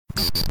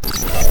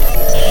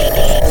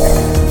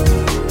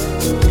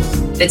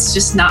It's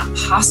just not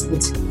possible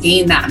to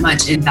gain that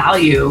much in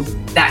value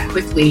that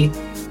quickly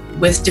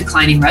with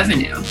declining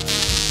revenue.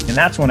 And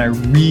that's when I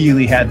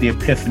really had the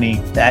epiphany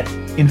that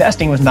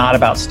investing was not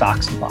about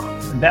stocks and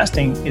bonds.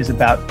 Investing is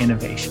about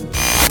innovation.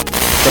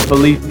 The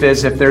belief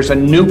is if there's a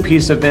new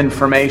piece of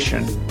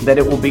information, that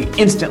it will be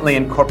instantly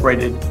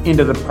incorporated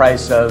into the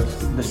price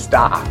of the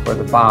stock or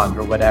the bond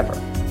or whatever.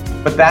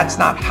 But that's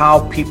not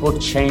how people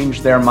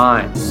change their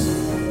minds.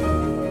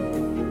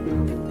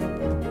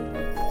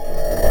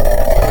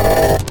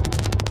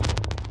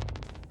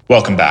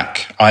 Welcome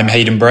back. I'm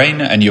Hayden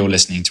Brain, and you're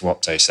listening to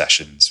Opto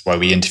Sessions, where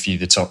we interview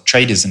the top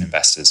traders and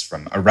investors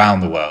from around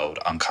the world,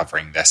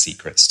 uncovering their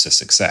secrets to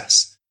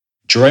success.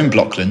 Jerome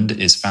Blockland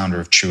is founder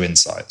of True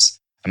Insights,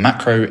 a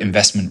macro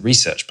investment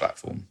research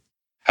platform.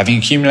 Having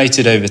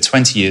accumulated over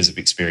 20 years of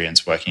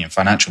experience working in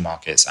financial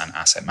markets and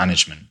asset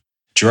management,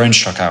 Jerome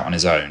struck out on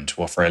his own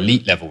to offer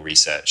elite-level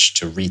research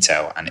to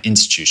retail and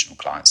institutional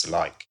clients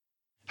alike.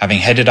 Having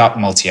headed up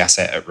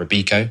multi-asset at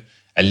Robeco,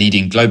 a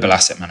leading global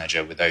asset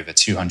manager with over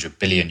 200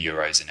 billion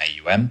euros in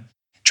AUM,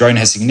 Jerome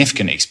has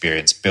significant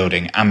experience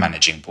building and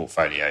managing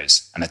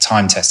portfolios and a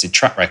time-tested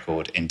track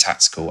record in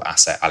tactical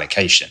asset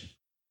allocation.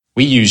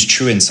 We use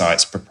True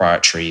Insights'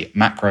 proprietary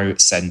macro,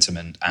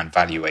 sentiment, and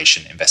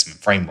valuation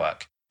investment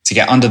framework to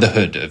get under the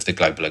hood of the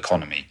global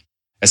economy,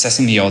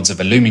 assessing the odds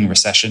of a looming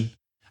recession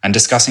and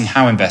discussing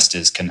how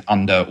investors can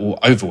under or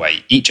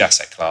overweight each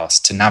asset class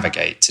to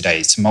navigate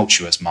today's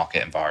tumultuous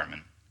market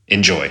environment.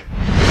 Enjoy.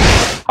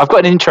 I've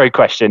got an intro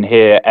question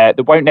here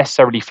that won't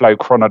necessarily flow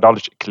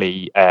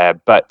chronologically,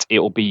 but it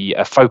will be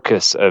a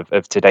focus of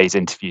today's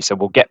interview. So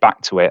we'll get back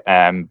to it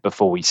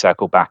before we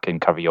circle back and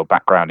cover your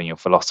background and your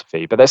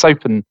philosophy. But let's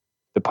open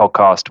the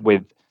podcast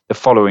with the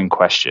following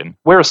question.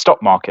 We're a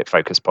stock market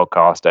focused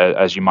podcast,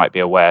 as you might be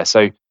aware.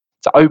 So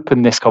to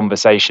open this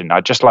conversation,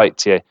 I'd just like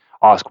to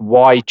ask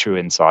why True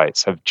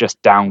Insights have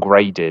just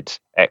downgraded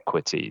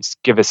equities.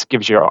 Give us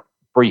your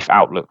brief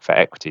outlook for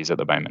equities at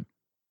the moment.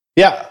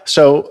 Yeah,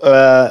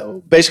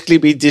 so basically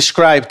we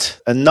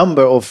described a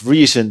number of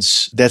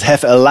reasons that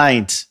have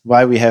aligned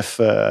why we have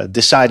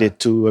decided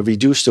to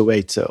reduce the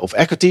weight of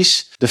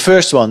equities. The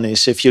first one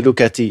is if you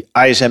look at the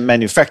ISM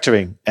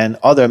manufacturing and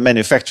other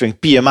manufacturing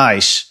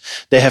PMIs,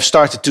 they have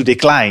started to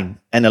decline,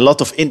 and a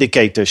lot of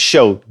indicators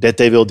show that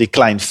they will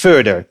decline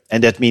further,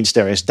 and that means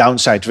there is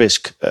downside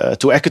risk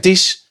to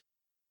equities.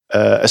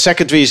 A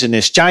second reason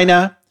is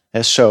China.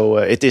 So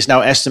it is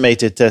now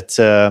estimated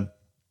that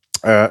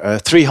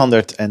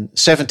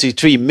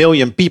 373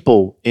 million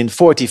people in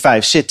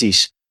 45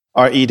 cities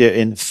are either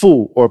in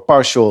full or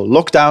partial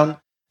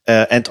lockdown.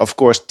 And of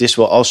course, this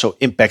will also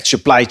impact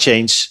supply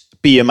chains,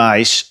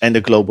 PMIs, and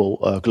the global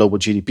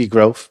GDP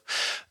growth.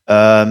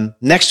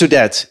 Next to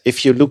that,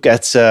 if you look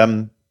at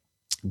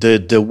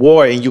the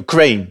war in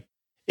Ukraine,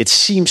 it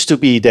seems to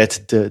be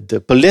that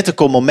the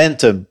political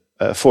momentum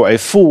for a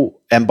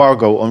full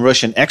embargo on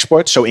Russian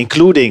exports, so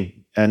including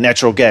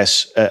natural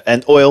gas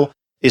and oil,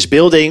 is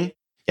building.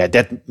 Yeah,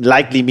 that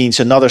likely means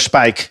another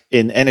spike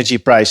in energy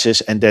prices,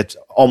 and that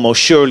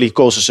almost surely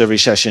causes a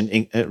recession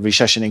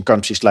in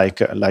countries like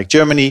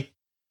Germany.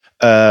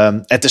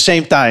 At the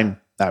same time,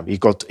 now we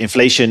got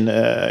inflation,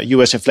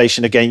 U.S.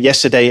 inflation again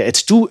yesterday.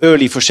 It's too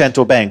early for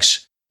central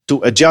banks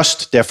to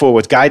adjust their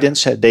forward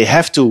guidance. They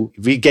have to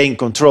regain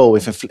control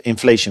with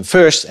inflation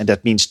first, and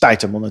that means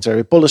tighter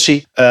monetary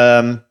policy.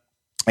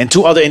 And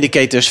two other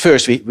indicators.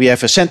 First, we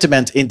have a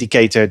sentiment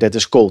indicator that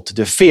is called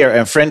the Fear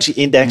and Frenzy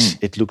Index.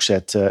 It looks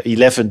at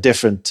 11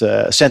 different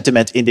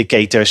sentiment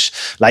indicators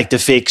like the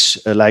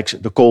VIX, like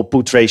the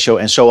call-put ratio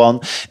and so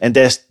on. And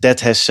that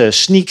has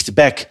sneaked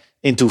back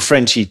into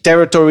frenzy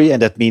territory.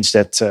 And that means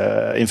that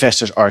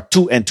investors are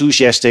too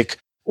enthusiastic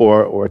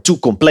or too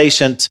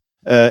complacent,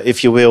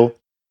 if you will.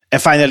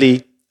 And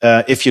finally,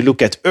 if you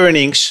look at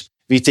earnings,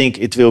 we think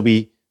it will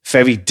be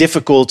very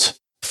difficult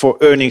for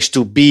earnings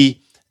to be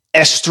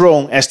as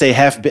strong as they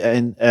have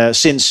been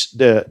since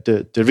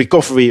the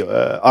recovery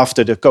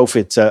after the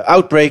COVID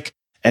outbreak.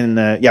 And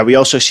we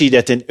also see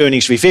that in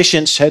earnings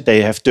revisions,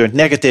 they have turned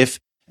negative.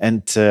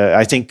 And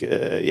I think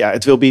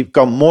it will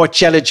become more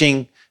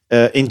challenging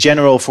in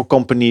general for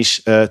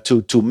companies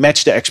to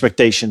match the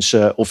expectations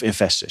of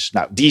investors.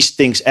 Now, these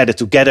things added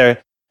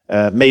together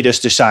made us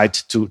decide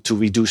to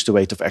reduce the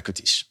weight of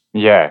equities.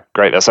 Yeah,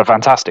 great. That's a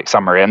fantastic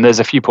summary. And there's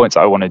a few points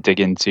I want to dig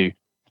into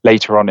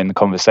later on in the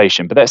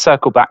conversation. But let's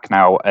circle back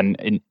now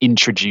and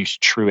introduce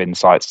True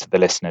Insights to the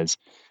listeners.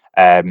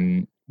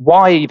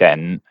 Why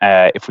then,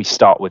 if we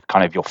start with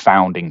kind of your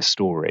founding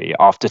story,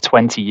 after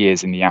 20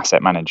 years in the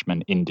asset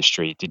management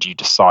industry, did you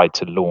decide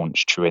to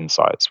launch True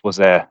Insights? Was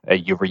there a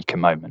eureka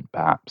moment,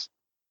 perhaps?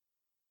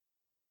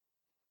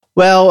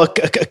 Well,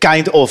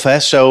 kind of.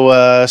 So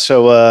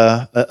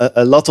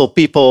a lot of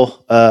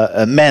people,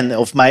 men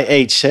of my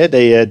age,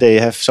 they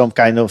have some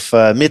kind of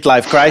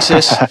midlife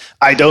crisis.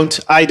 I don't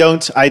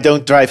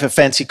drive a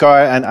fancy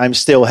car, and I'm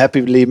still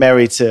happily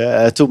married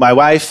to my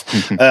wife.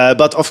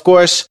 But of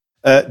course,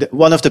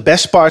 one of the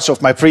best parts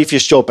of my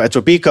previous job at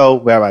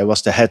Robeco, where I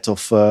was the head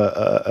of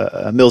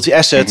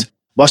multi-asset,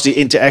 was the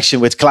interaction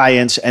with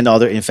clients and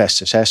other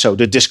investors. So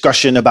the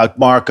discussion about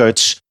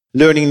markets,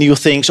 learning new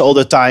things all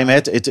the time.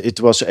 It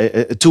was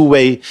a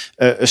two-way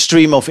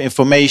stream of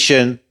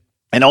information,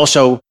 and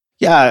also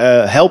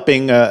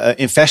helping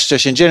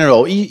investors in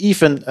general,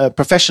 even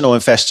professional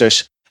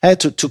investors,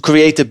 to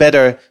create a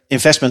better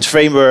investment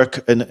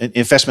framework, an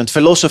investment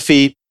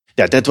philosophy.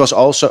 Yeah, that was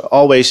also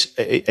always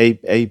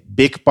a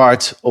big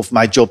part of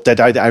my job that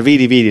I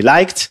really, really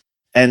liked.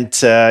 And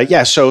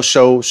so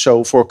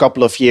for a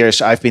couple of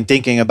years, I've been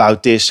thinking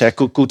about this.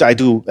 Could I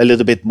do a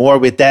little bit more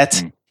with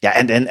that? Yeah,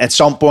 and then at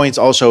some point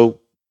also,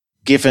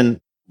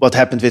 given what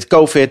happened with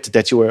COVID,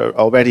 that you were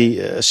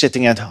already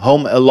sitting at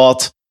home a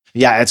lot.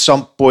 Yeah, at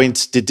some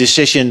point, the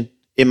decision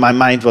in my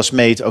mind was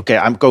made, okay,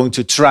 I'm going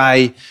to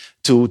try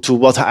to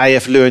what I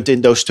have learned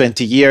in those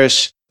 20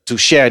 years to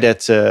share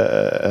that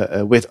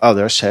with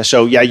others.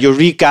 So yeah,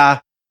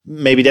 Eureka,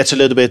 maybe that's a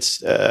little bit,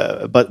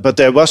 but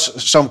there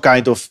was some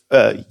kind of,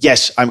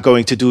 yes, I'm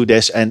going to do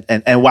this, and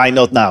why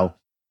not now?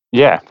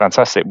 Yeah,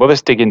 fantastic. Well,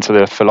 let's dig into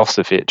the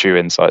philosophy at True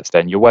Insights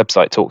then. Your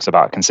website talks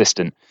about a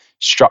consistent,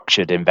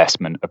 structured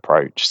investment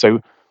approach.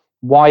 So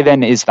why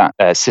then is that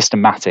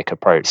systematic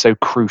approach so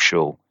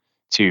crucial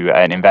to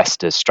an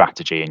investor's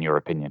strategy, in your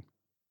opinion?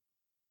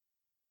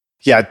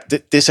 Yeah,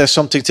 this has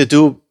something to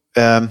do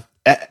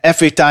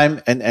every time.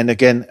 And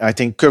again, I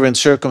think current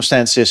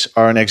circumstances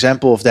are an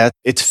example of that.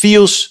 It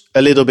feels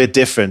a little bit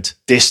different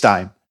this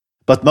time,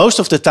 but most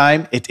of the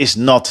time it is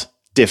not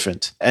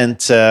different.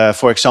 And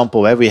for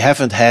example, we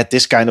haven't had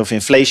this kind of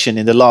inflation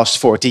in the last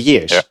 40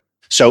 years. Yeah.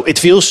 So it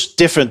feels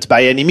different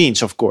by any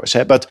means, of course.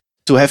 But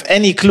to have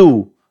any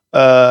clue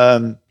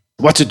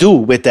what to do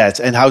with that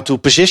and how to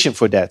position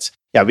for that,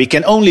 we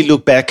can only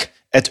look back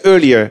at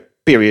earlier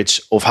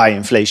periods of high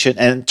inflation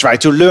and try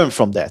to learn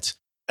from that.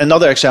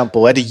 Another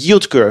example, the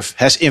yield curve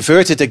has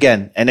inverted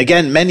again. And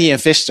again, many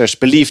investors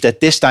believe that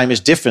this time is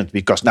different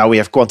because now we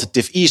have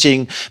quantitative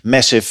easing,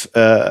 massive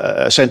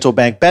central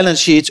bank balance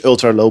sheets,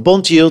 ultra low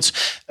bond yields,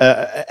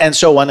 and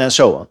so on and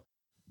so on.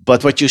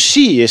 But what you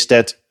see is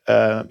that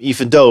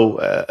even though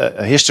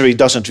history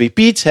doesn't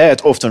repeat,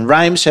 it often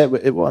rhymes,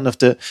 one of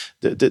the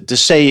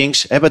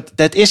sayings, but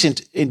that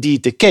isn't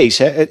indeed the case.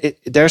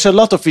 There's a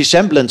lot of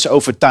resemblance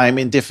over time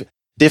in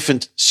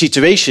different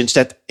situations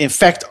that in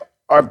fact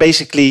are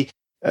basically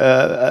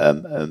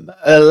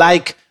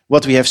like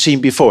what we have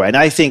seen before. And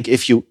I think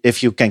if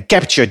you can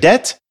capture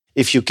that,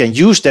 if you can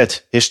use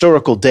that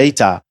historical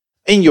data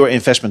in your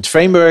investment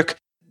framework,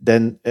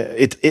 then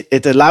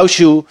it allows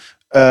you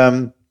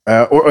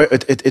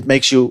it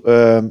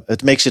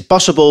makes it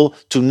possible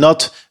to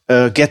not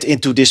get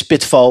into this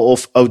pitfall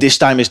of this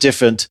time is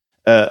different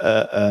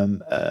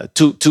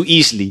too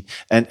easily,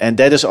 and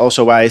that is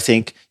also why I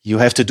think you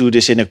have to do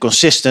this in a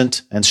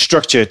consistent and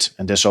structured,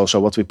 and that's also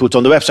what we put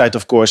on the website,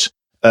 of course,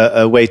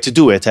 a way to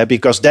do it,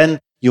 because then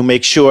you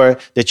make sure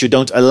that you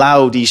don't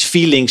allow these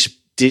feelings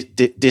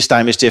this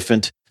time is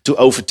different to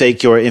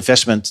overtake your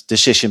investment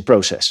decision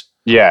process.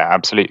 Yeah,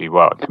 absolutely.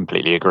 Well, I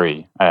completely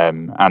agree.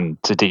 And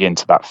to dig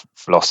into that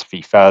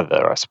philosophy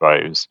further, I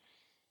suppose,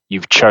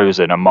 you've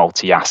chosen a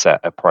multi-asset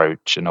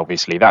approach, and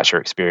obviously that's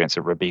your experience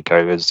at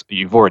Robeco, as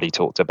you've already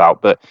talked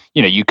about. But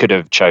you could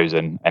have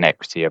chosen an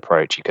equity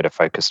approach. You could have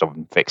focused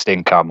on fixed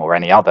income or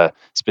any other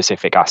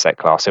specific asset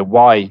class. So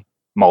why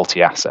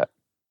multi-asset?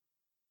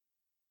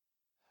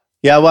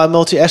 Yeah, well,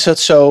 multi-asset.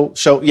 So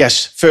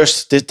yes,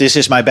 first, this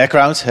is my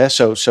background.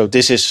 So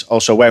this is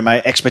also where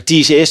my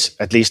expertise is.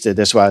 At least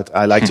that's what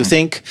I like to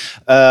think.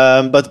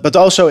 But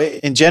also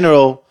in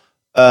general,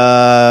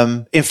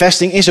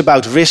 investing is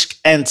about risk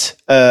and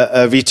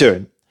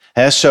return.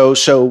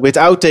 So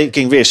without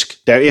taking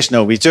risk, there is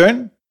no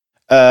return.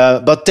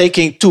 But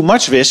taking too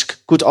much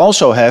risk could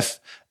also have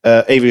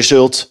a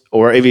result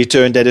or a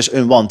return that is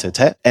unwanted.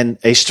 And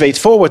a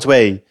straightforward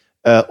way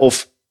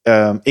of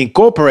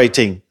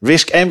incorporating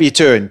risk and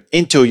return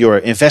into your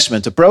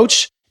investment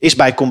approach is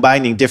by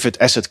combining different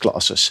asset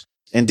classes.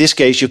 In this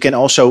case, you can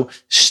also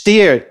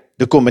steer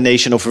the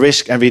combination of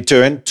risk and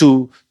return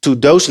to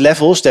those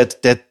levels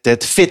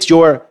that fit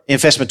your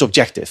investment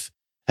objective.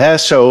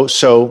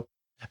 So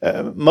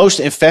most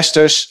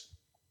investors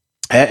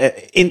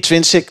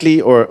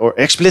intrinsically or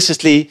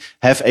explicitly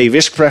have a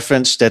risk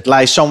preference that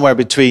lies somewhere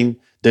between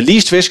the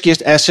least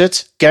riskiest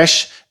asset,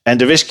 cash,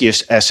 and the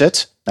riskiest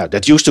asset. Now,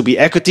 that used to be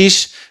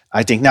equities.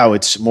 I think now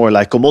it's more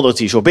like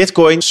commodities or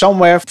Bitcoin.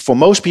 Somewhere, for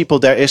most people,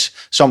 there is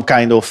some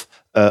kind of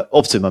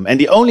optimum. And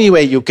the only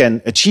way you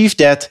can achieve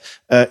that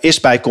is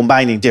by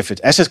combining different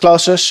asset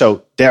classes.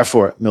 So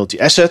therefore,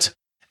 multi-asset.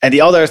 And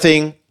the other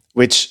thing,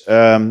 which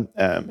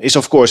is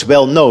of course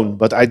well known,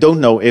 but I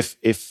don't know if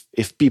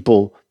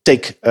people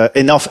take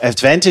enough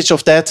advantage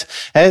of that,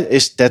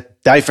 is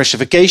that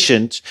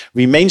diversification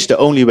remains the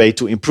only way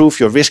to improve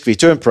your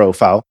risk-return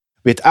profile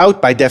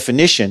without, by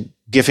definition,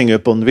 giving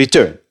up on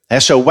return.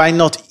 So why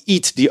not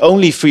eat the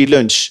only free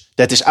lunch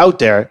that is out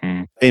there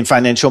in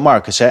financial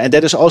markets? And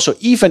that is also,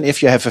 even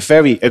if you have a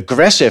very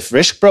aggressive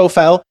risk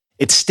profile,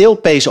 it still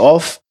pays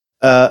off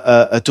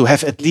to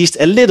have at least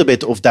a little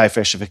bit of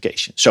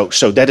diversification.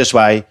 So that is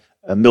why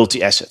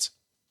multi-asset.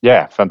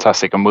 Yeah,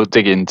 fantastic. And we'll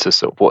dig into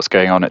sort of what's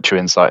going on at True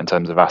Insight in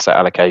terms of asset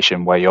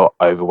allocation, where you're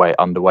overweight,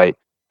 underweight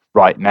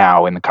right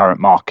now in the current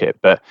market.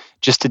 But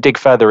just to dig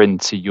further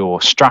into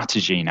your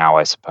strategy now,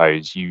 I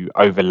suppose, you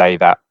overlay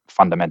that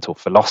fundamental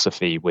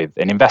philosophy with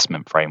an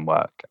investment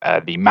framework,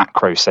 the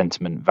macro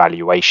sentiment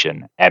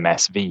valuation,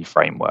 MSV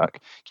framework.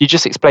 Can you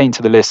just explain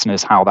to the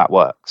listeners how that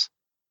works?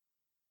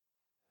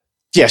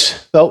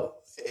 Yes. Well,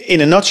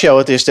 in a nutshell,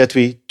 it is that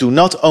we do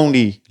not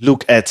only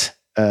look at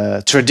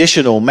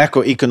traditional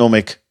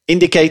macroeconomic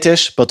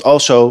indicators, but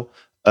also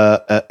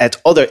at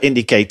other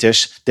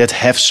indicators that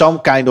have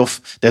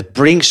that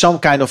bring some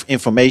kind of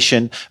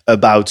information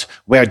about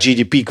where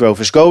GDP growth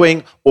is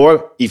going,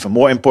 or even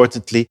more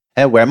importantly,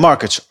 where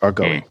markets are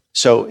going.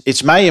 So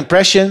it's my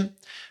impression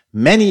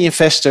many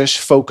investors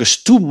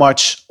focus too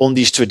much on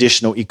these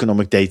traditional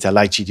economic data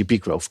like GDP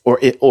growth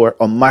or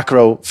on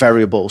macro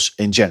variables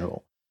in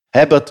general.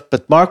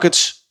 But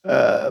markets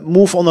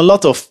move on a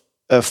lot of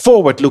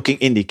forward-looking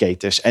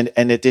indicators,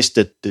 and it is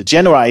the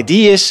general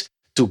idea is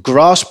to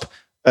grasp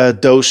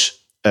those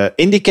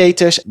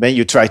indicators. When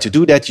you try to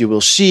do that, you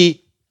will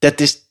see that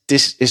this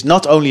is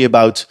not only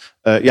about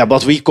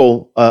what we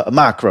call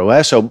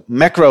macro. So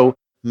macro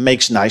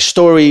makes nice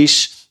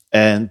stories,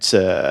 and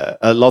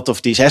a lot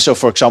of these. So,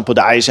 for example,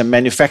 the ISM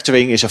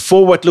manufacturing is a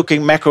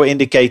forward-looking macro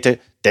indicator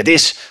that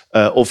is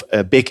of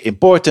big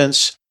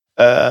importance.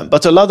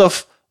 But a lot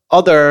of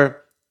other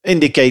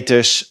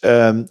indicators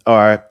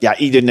are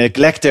either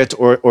neglected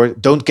or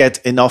don't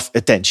get enough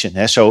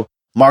attention. So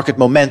market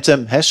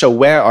momentum, so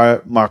where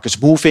are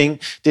markets moving?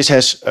 This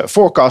has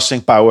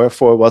forecasting power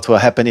for what will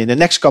happen in the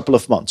next couple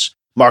of months.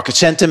 Market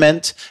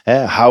sentiment,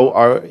 how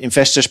are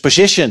investors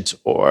positioned,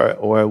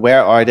 or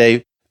where are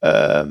they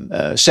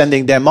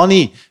sending their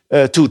money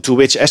to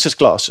which asset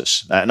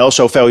classes? And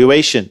also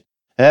valuation.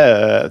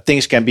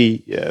 Things can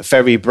be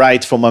very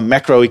bright from a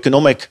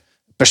macroeconomic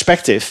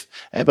perspective,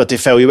 but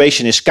if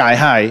valuation is sky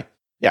high,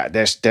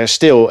 there's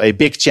still a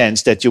big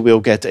chance that you will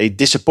get a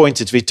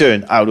disappointed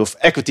return out of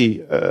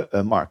equity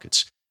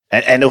markets.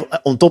 And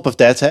on top of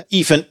that,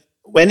 even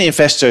when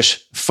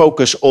investors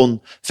focus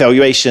on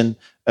valuation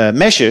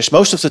measures,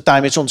 most of the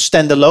time it's on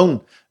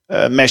standalone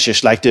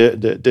measures like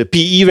the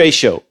PE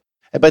ratio.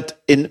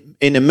 But in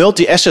a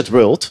multi-asset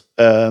world,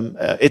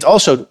 it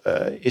also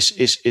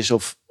is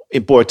of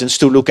importance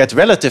to look at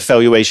relative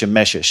valuation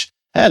measures,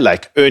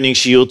 like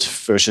earnings yield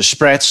versus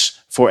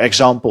spreads, for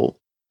example.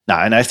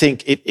 Now, and I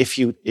think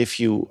if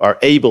you are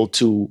able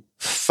to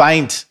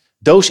find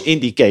those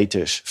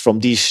indicators from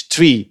these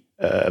three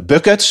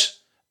buckets,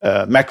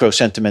 macro,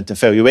 sentiment, and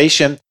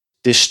valuation,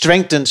 this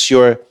strengthens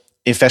your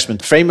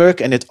investment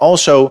framework, and it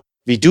also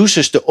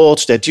reduces the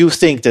odds that you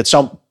think that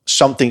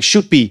something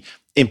should be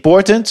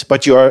important,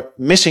 but you are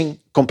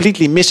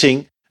completely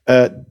missing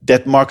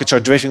that markets are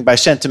driven by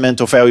sentiment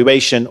or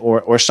valuation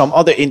or some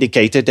other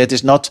indicator that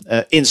is not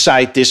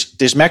inside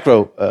this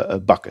macro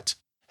bucket.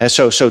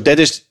 So that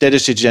is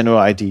the general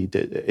idea.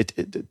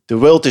 The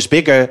world is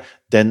bigger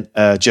than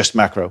just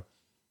macro.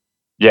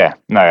 Yeah,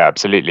 no,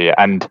 absolutely.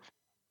 And,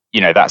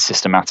 that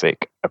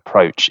systematic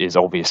approach is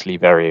obviously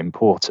very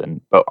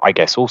important. But I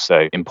guess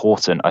also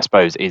important, I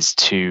suppose, is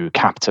to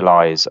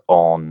capitalize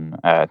on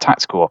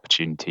tactical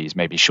opportunities,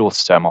 maybe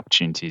shorter term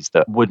opportunities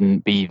that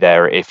wouldn't be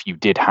there if you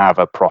did have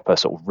a proper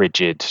sort of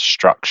rigid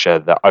structure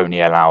that only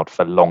allowed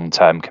for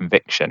long-term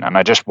conviction. And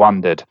I just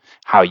wondered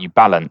how you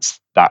balance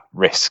that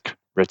risk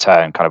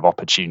return kind of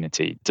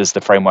opportunity. Does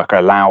the framework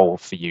allow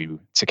for you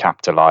to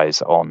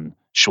capitalize on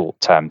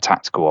short-term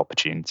tactical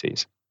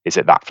opportunities? Is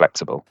it that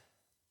flexible?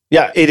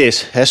 Yeah, it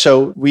is.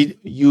 So we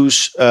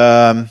use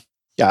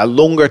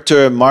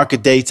longer-term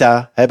market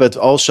data, but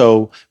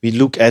also we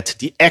look at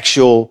the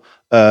actual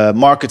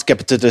market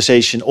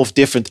capitalization of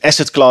different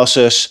asset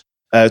classes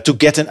to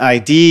get an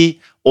idea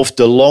of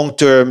the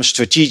long-term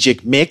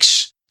strategic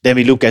mix. Then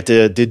we look at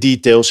the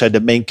details and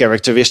the main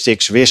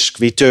characteristics, risk,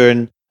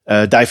 return,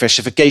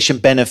 diversification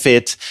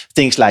benefit,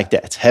 things like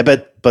that.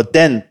 But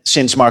then,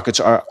 since markets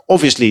are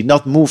obviously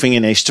not moving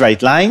in a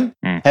straight line,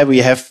 we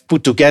have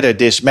put together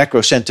this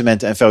macro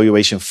sentiment and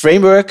valuation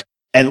framework.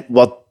 And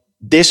what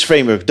this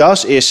framework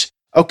does is,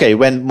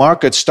 when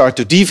markets start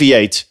to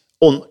deviate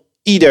on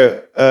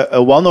either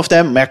one of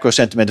them, macro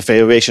sentiment and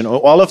valuation, or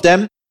all of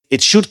them,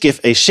 it should give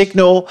a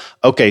signal.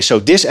 So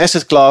this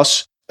asset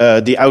class,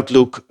 the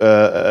outlook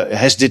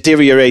has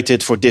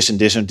deteriorated for this and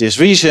this and this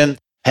reason.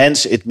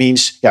 Hence, it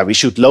means we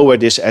should lower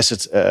this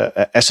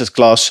asset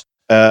class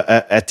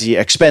at the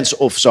expense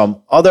of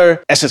some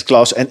other asset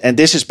class. And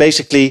this is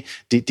basically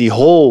the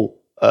whole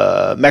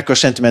macro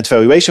sentiment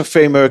valuation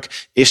framework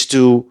is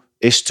to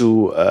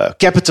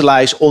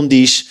capitalize on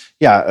these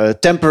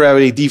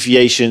temporary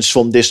deviations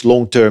from this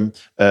long-term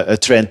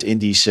trend in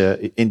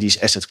these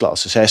asset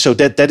classes. So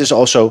that is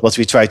also what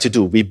we try to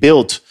do. We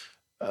build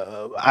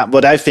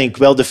what I think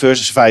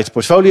well-diversified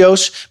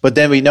portfolios, but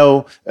then we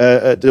know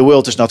the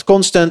world is not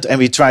constant, and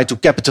we try to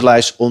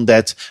capitalize on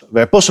that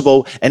where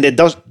possible. And it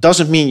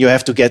doesn't mean you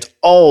have to get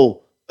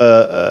all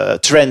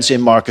trends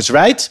in markets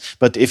right.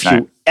 But if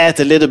you add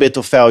a little bit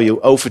of value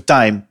over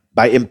time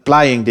by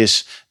implying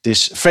this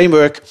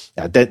framework,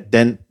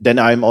 then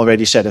I'm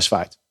already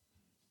satisfied.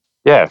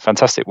 Yeah,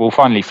 fantastic. Well,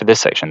 finally, for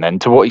this section then,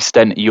 to what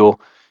extent are your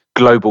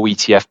global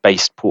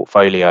ETF-based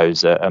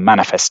portfolios a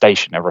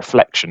manifestation, a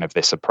reflection of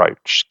this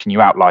approach? Can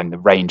you outline the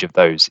range of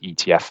those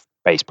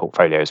ETF-based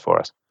portfolios for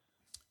us?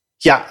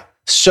 Yeah.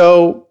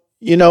 So,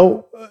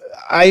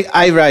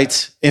 I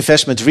write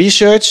investment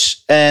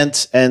research, and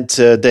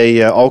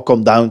they all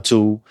come down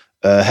to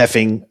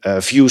having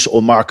views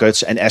on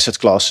markets and asset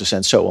classes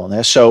and so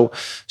on. So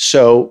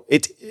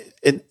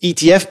an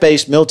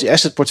ETF-based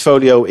multi-asset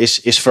portfolio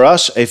is for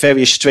us a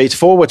very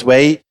straightforward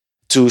way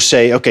to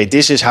say, okay,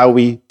 this is how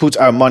we put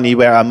our money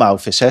where our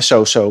mouth is.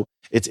 So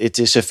it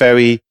is a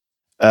very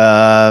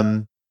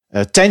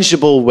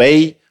tangible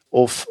way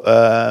of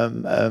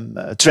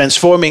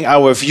transforming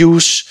our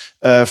views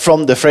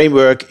from the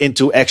framework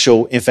into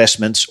actual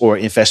investments or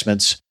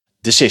investment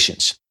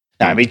decisions.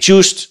 Now we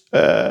choose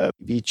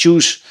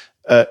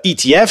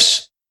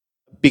ETFs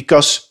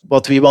because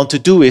what we want to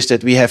do is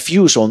that we have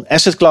views on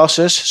asset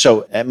classes.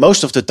 So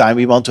most of the time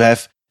we want to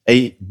have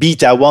a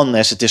beta 1,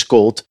 as it is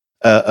called,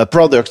 a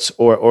product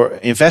or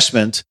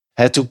investment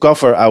to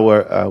cover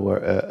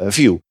our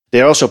view.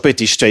 They're also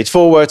pretty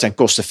straightforward and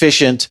cost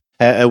efficient,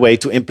 a way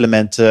to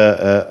implement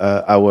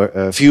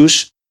our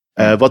views.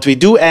 What we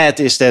do add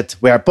is that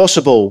where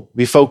possible,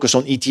 we focus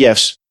on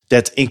ETFs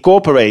that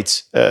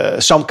incorporate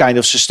some kind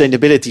of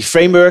sustainability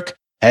framework.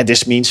 And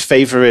this means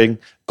favoring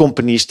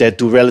companies that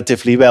do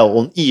relatively well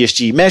on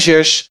ESG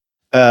measures.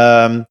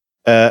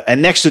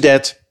 And next to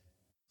that,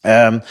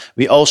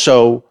 we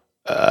also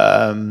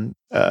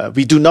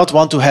we do not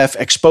want to have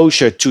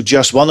exposure to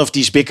just one of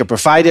these bigger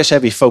providers.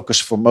 We focus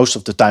for most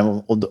of the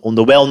time on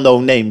the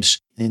well-known names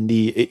in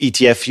the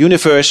ETF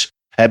universe.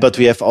 But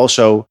we have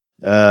also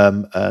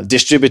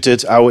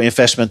distributed our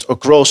investment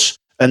across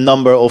a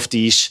number of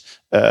these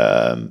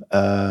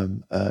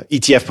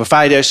ETF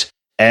providers.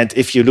 And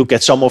if you look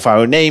at some of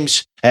our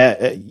names,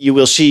 you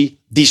will see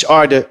these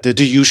are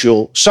the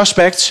usual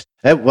suspects.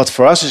 What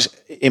for us is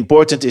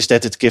important is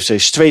that it gives a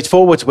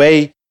straightforward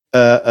way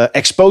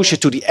exposure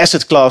to the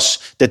asset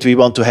class that we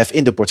want to have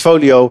in the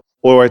portfolio,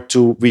 or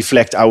to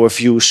reflect our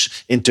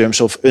views in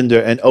terms of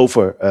under and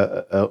over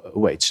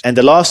weights. And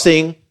the last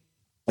thing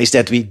is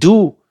that we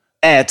do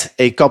add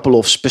a couple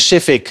of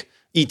specific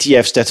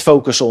ETFs that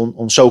focus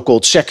on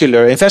so-called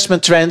secular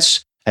investment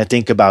trends. I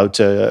think about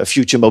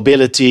future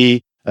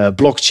mobility,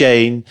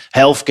 blockchain,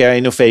 healthcare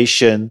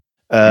innovation.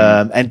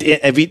 And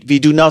we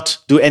do not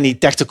do any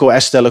tactical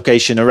asset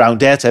allocation around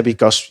that,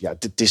 because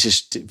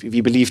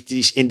we believe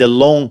these in the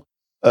long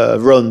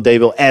run they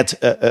will add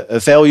a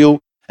value.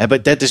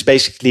 But that is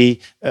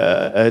basically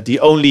the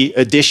only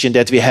addition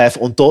that we have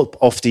on top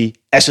of the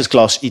asset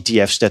class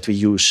ETFs that we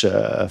use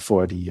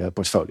for the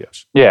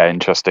portfolios. Yeah,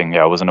 interesting.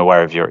 Yeah, I wasn't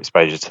aware of your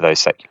exposure to those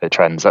secular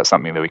trends. That's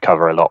something that we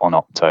cover a lot on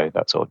Opto,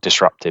 that sort of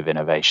disruptive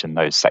innovation,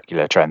 those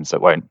secular trends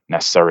that won't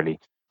necessarily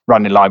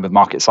run in line with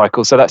market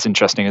cycles. So that's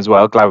interesting as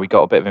well. Glad we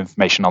got a bit of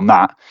information on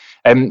that.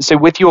 So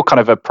with your kind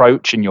of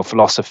approach and your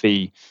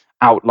philosophy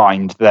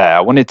outlined there, I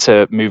wanted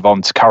to move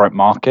on to current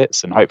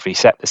markets and hopefully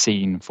set the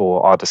scene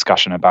for our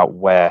discussion about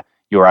where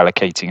you're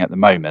allocating at the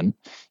moment.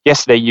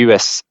 Yesterday,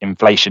 US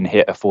inflation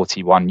hit a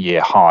 41-year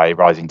high,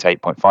 rising to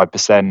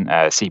 8.5%.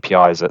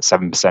 CPI is at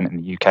 7% in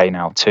the UK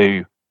now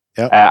too.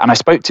 Yep. And I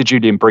spoke to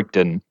Julian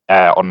Brigden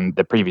on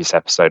the previous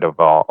episode of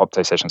our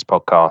Opto Sessions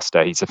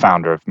podcast. He's the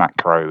founder of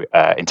Macro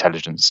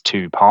Intelligence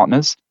 2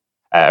 Partners,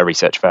 a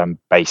research firm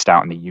based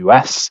out in the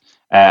US.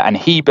 And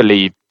he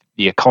believed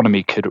the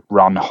economy could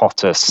run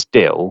hotter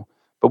still.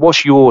 But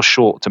what's your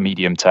short to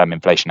medium term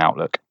inflation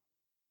outlook?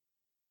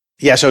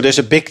 Yeah, so there's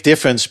a big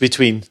difference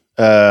between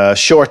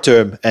short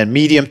term and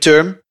medium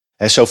term.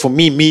 So for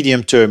me,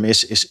 medium term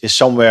is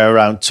somewhere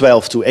around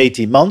 12 to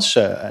 18 months.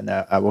 And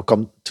I will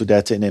come to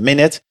that in a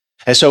minute.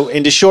 And so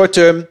in the short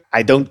term,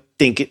 I don't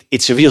think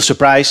it's a real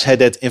surprise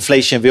that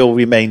inflation will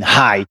remain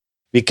high.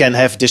 We can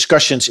have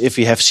discussions if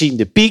we have seen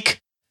the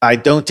peak. I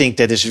don't think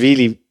that is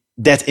really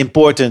that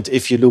important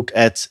if you look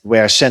at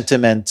where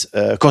sentiment,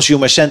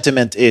 consumer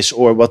sentiment is,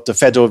 or what the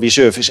Federal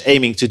Reserve is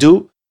aiming to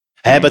do.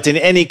 But in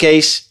any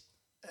case,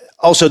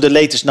 also the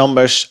latest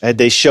numbers,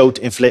 they showed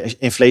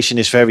inflation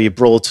is very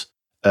broad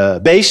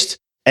based.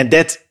 And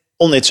that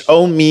on its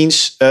own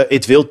means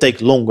it will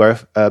take longer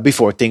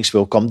before things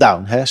will come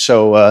down.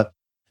 So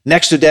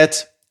next to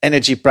that,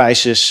 energy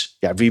prices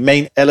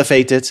remain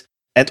elevated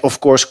and of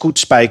course could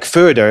spike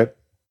further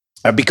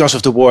because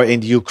of the war in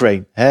the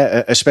Ukraine.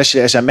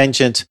 Especially as I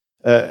mentioned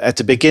at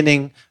the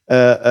beginning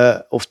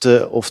of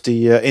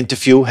the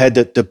interview, had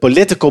the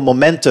political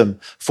momentum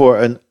for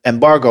an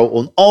embargo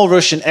on all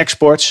Russian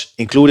exports,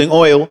 including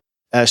oil,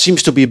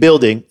 seems to be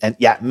building. And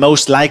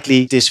most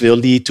likely this will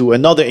lead to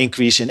another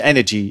increase in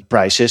energy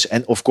prices.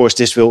 And of course,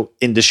 this will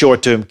in the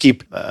short term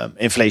keep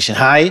inflation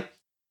high.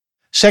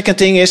 Second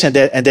thing is, and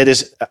that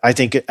is, I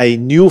think, a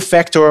new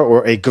factor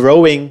or a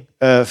growing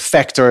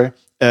factor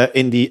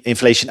in the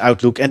inflation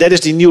outlook, and that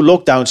is the new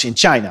lockdowns in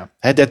China.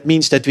 And that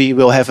means that we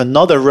will have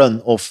another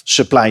run of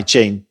supply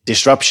chain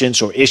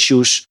disruptions or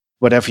issues,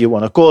 whatever you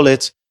want to call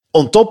it,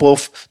 on top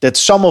of that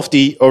some of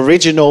the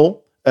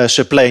original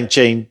supply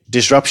chain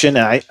disruption,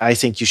 and I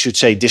think you should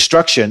say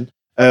destruction,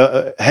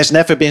 has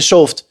never been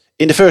solved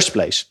in the first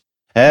place.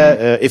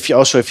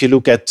 If you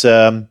look at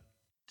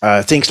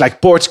things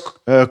like port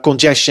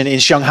congestion in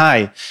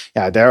Shanghai,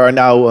 there are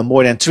now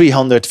more than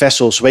 300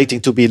 vessels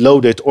waiting to be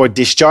loaded or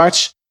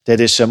discharged. That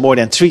is more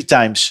than 3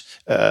 times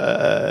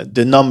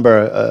the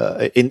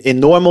number in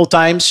normal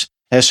times.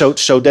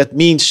 So that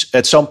means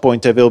at some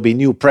point there will be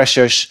new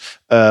pressures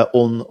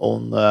on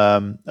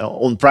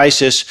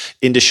prices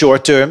in the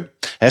short term.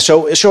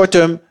 So short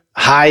term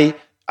high.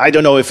 I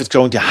don't know if it's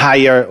going to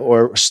higher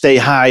or stay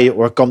high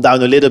or come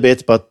down a little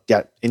bit, but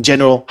in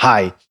general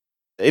high.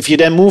 If you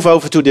then move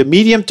over to the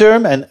medium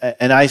term,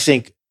 and I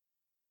think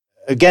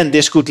again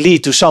this could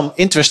lead to some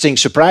interesting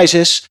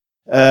surprises.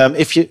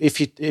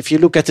 If you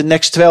look at the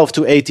next 12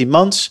 to 18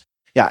 months,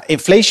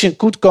 inflation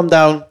could come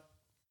down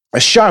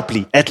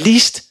sharply, at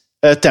least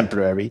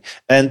temporary.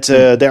 And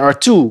there are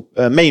 2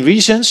 main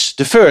reasons.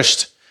 The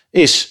first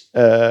is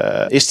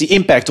the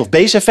impact of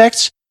base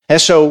effects.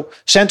 So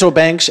central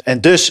banks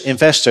and thus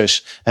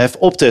investors have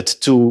opted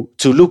to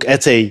look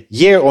at a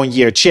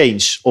year-on-year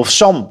change of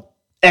some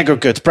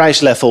aggregate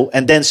price level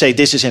and then say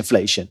this is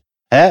inflation.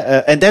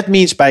 And that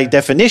means by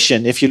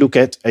definition, if you look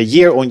at a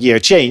year-on-year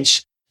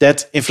change,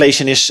 that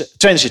inflation is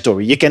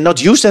transitory. You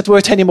cannot use that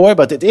word anymore,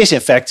 but it is in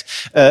fact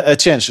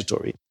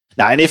transitory.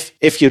 Now, and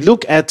if you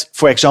look at,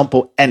 for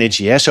example,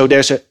 energy, so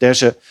there's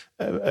a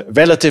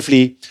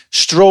relatively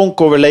strong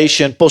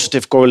correlation,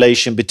 positive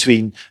correlation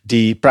between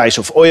the price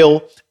of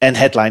oil and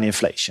headline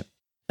inflation.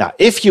 Now,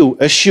 if you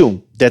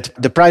assume that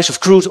the price of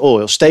crude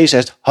oil stays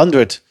at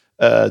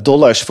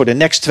 $100 for the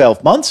next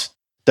 12 months,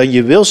 then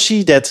you will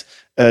see that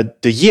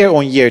the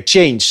year-on-year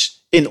change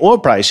in oil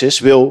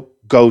prices will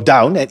go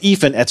down and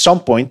even at some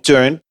point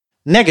turn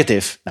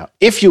negative. Now,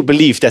 if you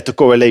believe that the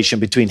correlation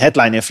between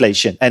headline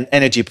inflation and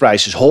energy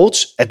prices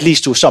holds, at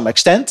least to some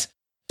extent,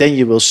 then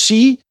you will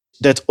see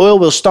that oil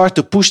will start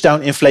to push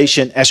down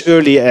inflation as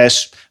early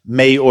as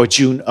May or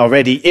June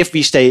already if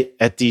we stay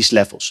at these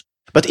levels.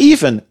 But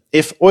even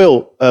if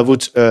oil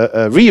would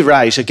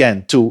re-rise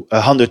again to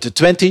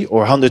 $120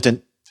 or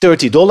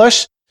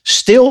 $130,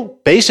 still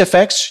base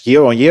effects,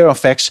 year-on-year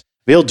effects,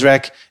 will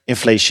drag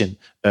inflation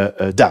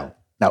down.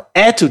 Now,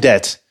 add to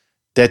that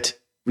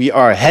we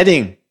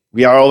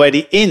are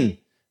already in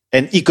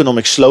an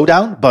economic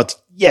slowdown, but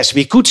yes,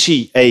 we could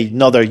see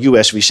another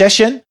US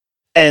recession,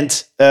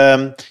 and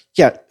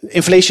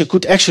inflation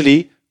could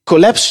actually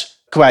collapse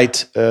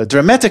quite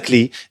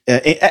dramatically,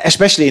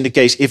 especially in the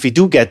case if we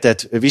do get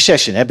that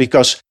recession.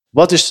 Because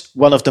what is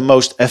one of the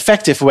most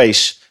effective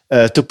ways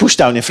to push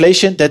down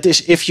inflation? That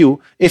is if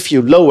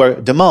you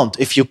lower demand,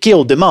 if you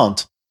kill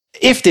demand.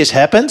 If this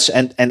happens,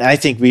 and I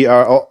think we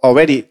are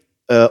already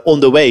on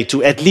the way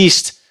to at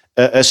least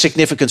a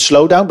significant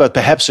slowdown, but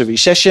perhaps a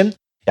recession,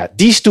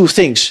 these 2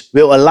 things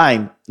will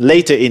align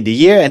later in the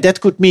year, and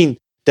that could mean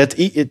that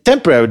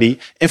temporarily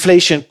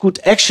inflation could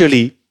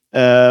actually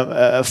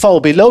fall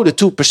below the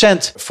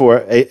 2%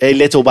 for a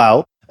little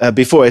while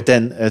before it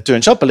then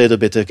turns up a little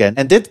bit again.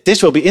 And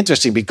this will be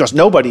interesting because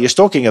nobody is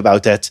talking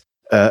about that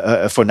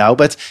for now.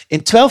 But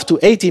in 12 to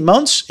 18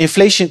 months,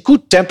 inflation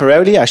could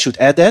temporarily, I should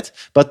add that,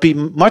 but be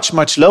much,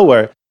 much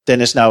lower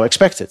than is now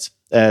expected.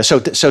 So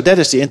that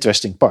is the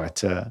interesting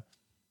part.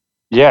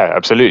 Yeah,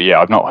 absolutely. Yeah,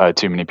 I've not heard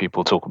too many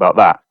people talk about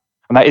that.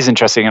 And that is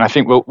interesting. And I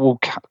think we'll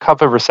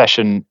cover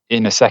recession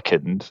in a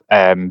second.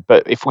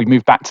 But if we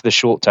move back to the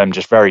short term,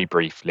 just very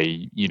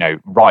briefly,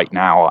 right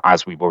now,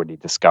 as we've already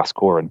discussed,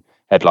 core and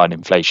headline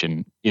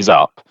inflation is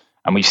up.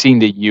 And we've seen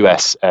the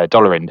US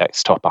dollar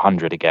index top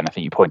 100 again. I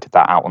think you pointed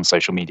that out on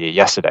social media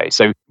yesterday.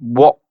 So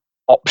what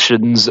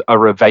options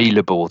are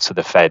available to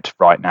the Fed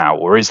right now?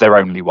 Or is there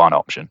only one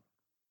option?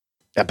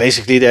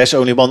 Basically, there's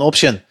only one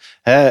option.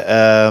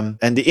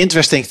 And the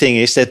interesting thing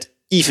is that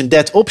even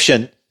that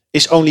option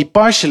is only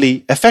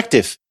partially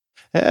effective.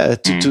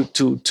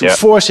 To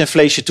force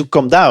inflation to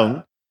come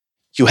down,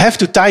 you have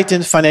to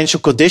tighten financial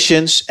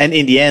conditions and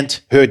in the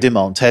end hurt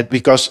demand.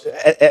 Because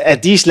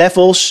at these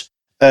levels,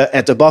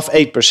 at above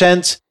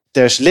 8%,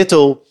 there's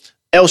little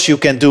else you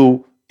can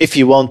do if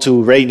you want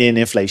to rein in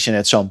inflation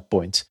at some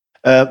point.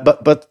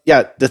 But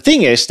the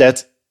thing is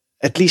that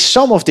at least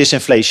some of this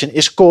inflation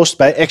is caused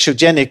by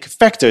exogenic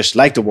factors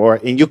like the war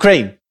in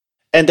Ukraine.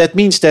 And that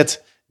means that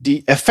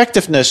the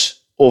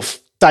effectiveness of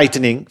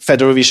tightening,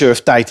 Federal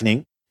Reserve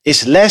tightening,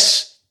 is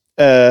less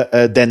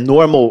than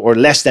normal or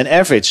less than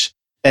average.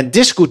 And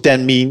this could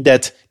then mean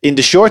that in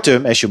the short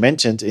term, as you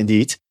mentioned,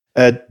 indeed,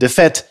 the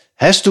Fed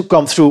has to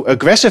come through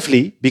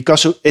aggressively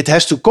because it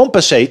has to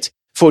compensate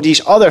for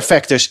these other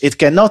factors it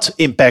cannot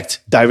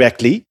impact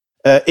directly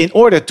in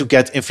order to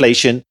get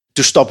inflation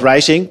to stop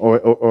rising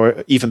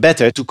or even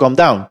better, to come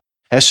down.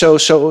 So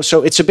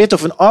it's a bit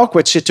of an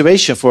awkward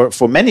situation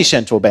for many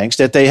central banks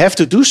that they have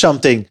to do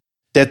something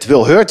that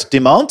will hurt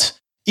demand,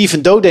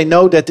 even though they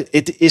know that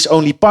it is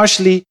only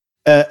partially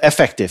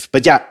effective.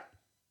 But yeah,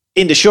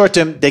 in the short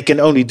term, they can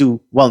only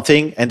do one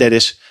thing, and that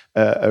is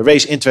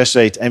raise interest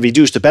rate and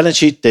reduce the balance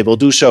sheet. They will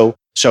do so.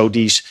 So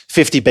these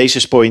 50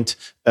 basis point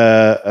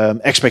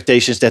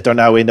expectations that are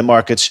now in the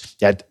markets,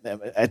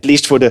 at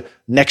least for the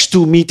next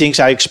 2 meetings,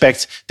 I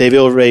expect they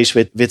will raise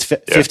with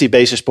 50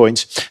 basis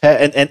points.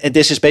 And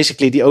this is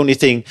basically the only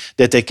thing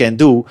that they can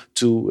do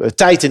to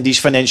tighten these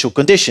financial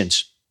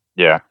conditions.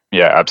 Yeah,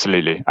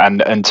 absolutely.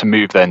 And to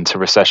move then to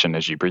recession,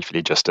 as you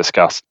briefly just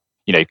discussed,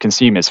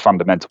 consumers'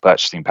 fundamental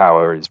purchasing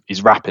power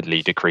is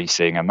rapidly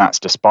decreasing, and that's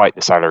despite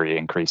the salary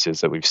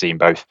increases that we've seen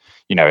both,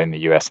 in the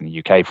US and the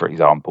UK, for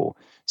example.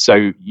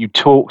 So you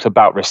talked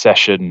about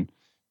recession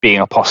being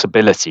a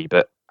possibility,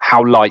 but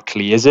how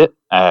likely is it?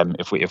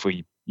 If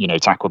we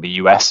tackle the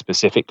US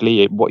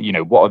specifically, what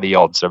are the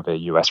odds of a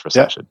US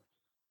recession?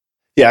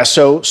 Yeah,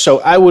 so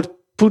I would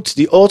put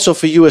the odds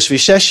of a US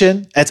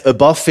recession at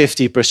above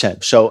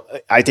 50%. So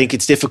I think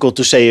it's difficult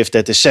to say if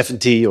that is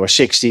 70 or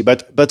 60,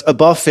 but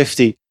above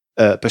 50%.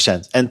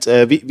 And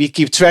we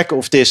keep track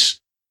of this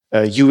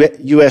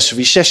US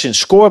recession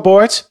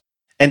scoreboard,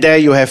 and there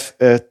you have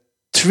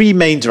 3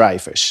 main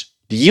drivers: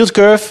 the yield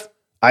curve,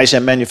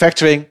 ISM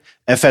manufacturing,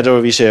 and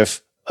Federal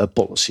Reserve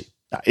policy.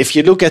 Now, if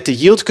you look at the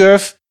yield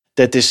curve,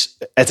 that is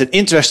at an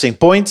interesting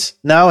point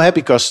now,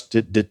 because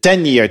the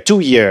 10-year,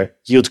 2-year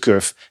yield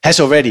curve has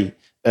already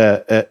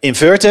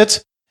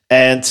inverted.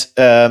 And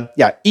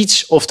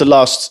each of the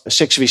last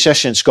 6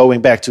 recessions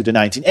going back to the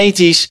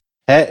 1980s,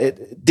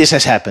 this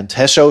has happened.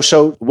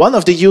 So one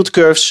of the yield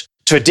curves,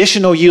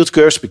 traditional yield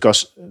curves,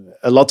 because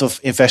a lot of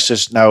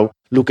investors now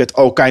look at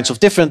all kinds of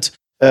different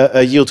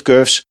yield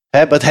curves,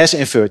 but has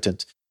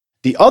inverted.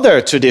 The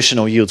other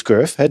traditional yield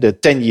curve, the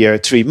 10-year,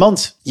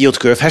 3-month yield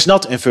curve, has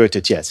not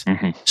inverted yet.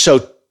 Mm-hmm.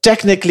 So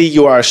technically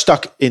you are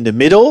stuck in the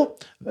middle,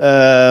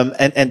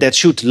 and that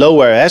should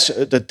lower,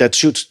 that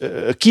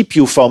should keep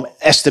you from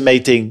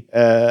estimating,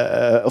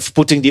 of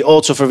putting the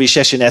odds of a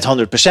recession at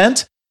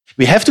 100%.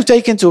 We have to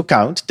take into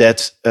account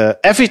that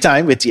every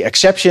time, with the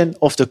exception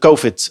of the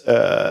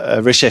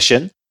COVID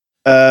recession,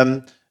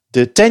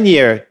 the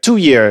 10-year,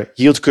 2-year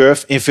yield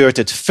curve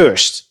inverted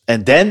first,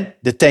 and then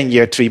the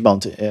 10-year,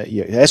 3-month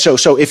year.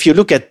 So if you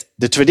look at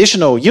the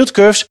traditional yield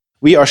curves,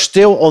 we are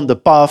still on the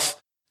path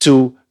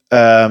to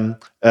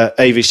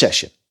a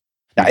recession.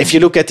 Now, if you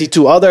look at the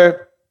 2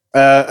 other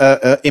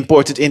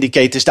important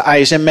indicators, the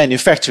ISM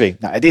manufacturing,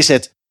 now it is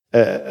at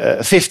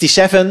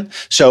 57.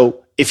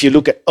 So if you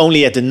look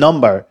only at the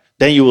number,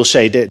 then you will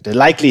say that the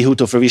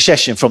likelihood of a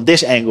recession from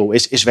this angle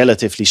is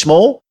relatively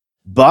small.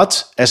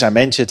 But as I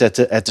mentioned at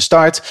the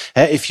start,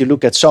 if you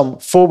look at some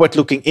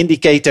forward-looking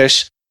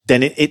indicators,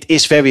 then it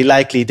is very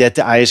likely that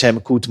the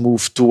ISM could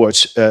move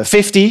towards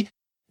 50.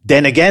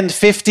 Then again,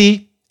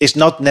 50 is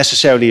not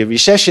necessarily a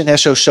recession.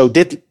 So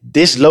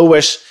this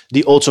lowers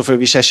the odds of a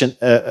recession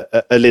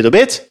a little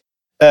bit.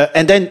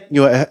 And then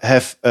you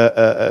have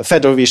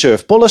Federal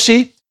Reserve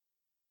policy.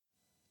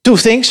 2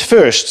 things.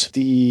 First,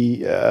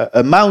 the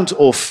amount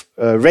of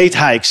rate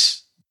hikes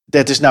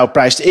that is now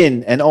priced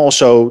in, and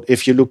also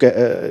if you look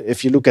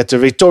at the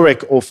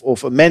rhetoric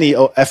of many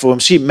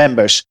FOMC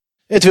members,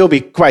 it will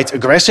be quite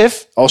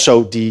aggressive.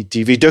 Also,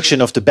 the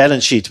reduction of the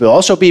balance sheet will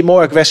also be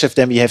more aggressive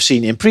than we have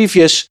seen in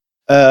previous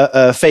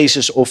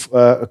phases of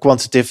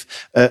quantitative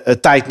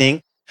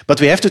tightening.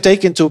 But we have to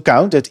take into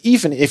account that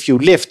even if you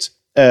lift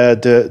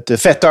the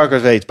Fed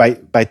target rate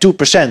by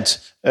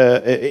 2%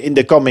 in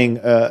the coming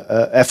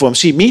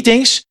FOMC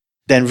meetings,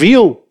 then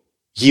real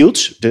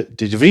yields,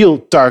 the real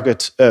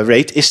target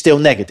rate is still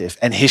negative.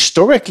 And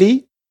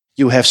historically,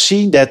 you have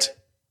seen that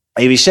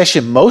a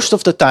recession most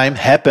of the time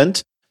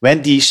happened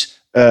when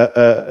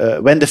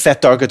when the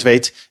Fed target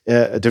rate,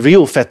 the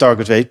real Fed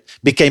target rate,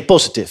 became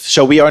positive.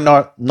 So we are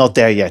not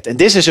there yet. And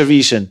this is a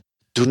reason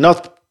to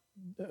not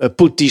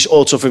put these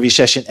odds of a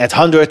recession at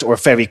 100 or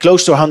very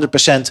close to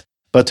 100%,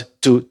 but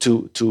to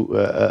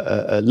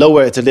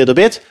lower it a little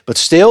bit. But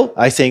still,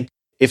 I think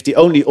if the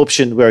only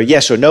option were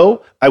yes or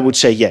no, I would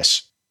say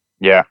yes.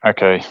 Yeah,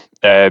 okay.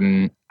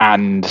 And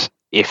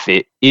if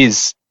it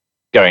is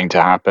going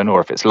to happen, or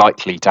if it's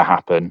likely to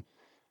happen,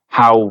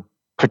 how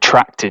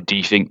protracted do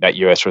you think that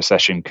US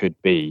recession could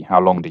be? How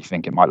long do you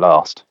think it might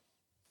last?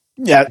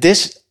 Yeah,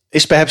 this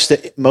is perhaps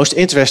the most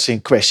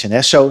interesting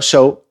question.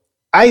 So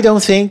I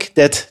don't think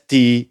that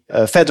the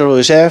Federal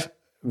Reserve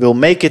will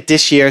make it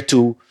this year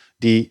to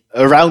the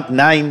around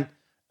 9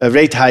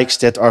 rate hikes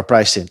that are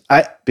priced in.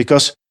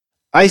 Because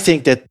I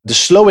think that the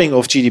slowing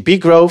of GDP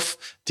growth,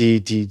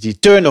 the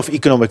turn of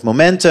economic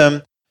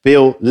momentum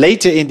will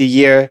later in the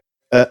year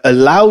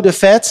allow the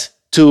Fed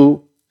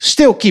to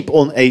still keep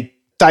on a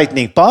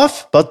tightening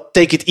path, but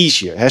take it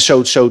easier.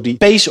 So the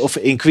pace of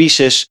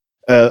increases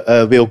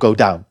will go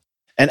down.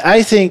 And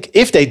I think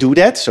if they do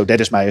that, so that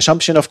is my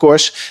assumption, of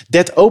course,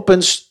 that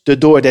opens the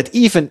door that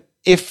even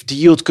if the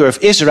yield curve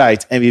is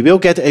right and we will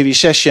get a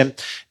recession,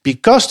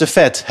 because the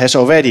Fed has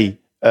already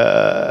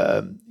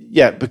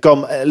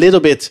become a little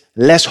bit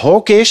less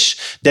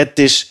hawkish, that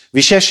this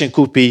recession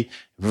could be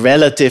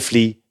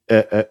relatively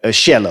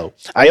shallow.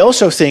 I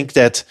also think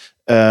that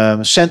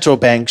central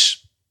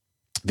banks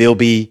will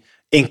be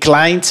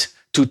inclined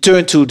to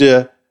turn to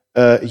the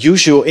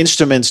usual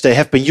instruments they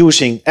have been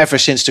using ever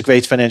since the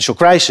great financial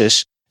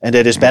crisis, and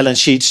that is balance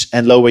sheets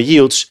and lower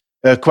yields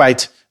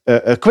quite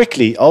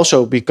quickly.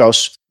 Also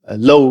because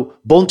low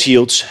bond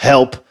yields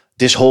help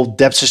this whole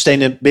debt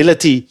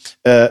sustainability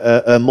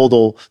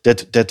model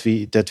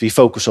that we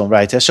focus on,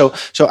 right? So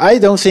I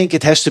don't think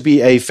it has to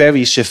be a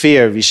very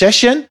severe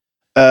recession.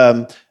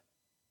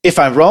 If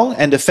I'm wrong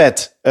and the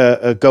Fed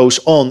goes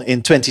on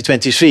in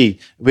 2023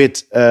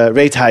 with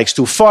rate hikes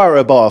to far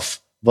above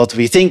what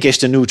we think is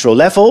the neutral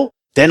level,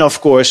 then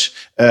of course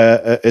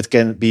it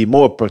can be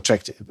more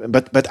protracted.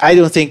 But I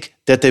don't think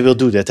that they will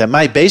do that. And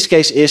my base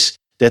case is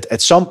that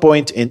at some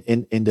point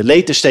in the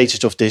later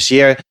stages of this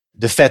year,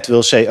 the Fed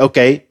will say,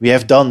 okay, we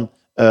have done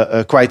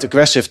quite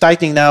aggressive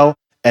tightening now.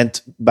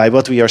 And by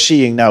what we are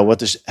seeing now,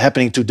 what is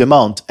happening to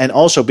demand, and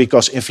also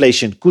because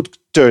inflation could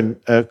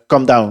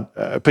come down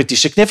pretty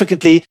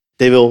significantly,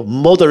 they will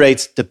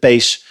moderate the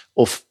pace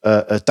of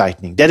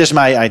tightening. That is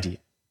my idea.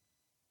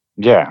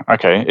 Yeah,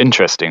 okay,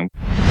 interesting.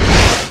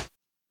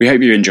 We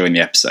hope you're enjoying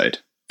the episode.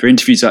 For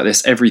interviews like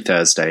this every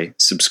Thursday,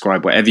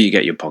 subscribe wherever you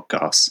get your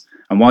podcasts.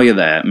 And while you're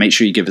there, make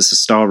sure you give us a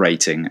star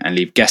rating and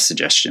leave guest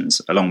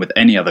suggestions along with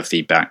any other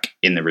feedback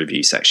in the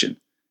review section.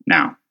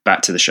 Now,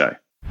 back to the show.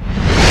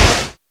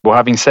 Well,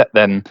 having set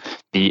then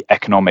the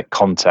economic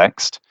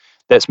context,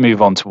 let's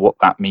move on to what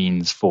that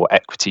means for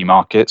equity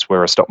markets.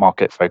 We're a stock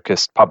market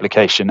focused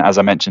publication, as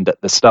I mentioned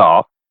at the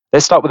start.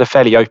 Let's start with a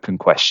fairly open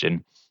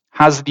question.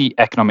 Has the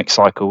economic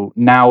cycle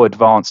now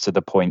advanced to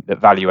the point that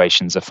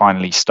valuations are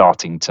finally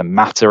starting to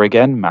matter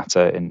again,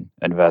 matter in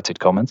inverted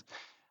commas,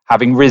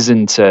 having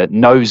risen to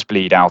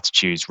nosebleed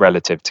altitudes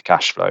relative to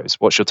cash flows?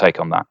 What's your take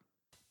on that?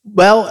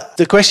 Well,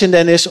 the question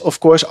then is, of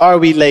course, are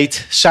we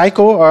late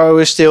cycle or are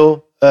we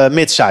still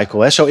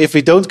mid-cycle? So if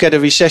we don't get a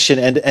recession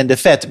and the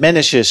Fed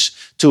manages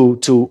to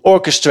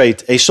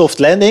orchestrate a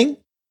soft landing,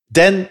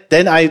 then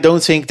I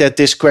don't think that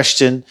this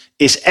question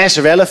is as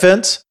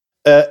relevant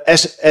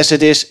as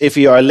it is if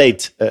we are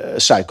late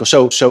cycle.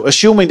 So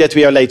assuming that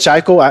we are late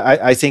cycle,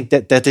 I think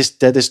that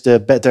is the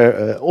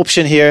better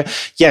option here.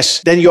 Yes,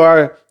 then you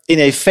are in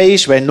a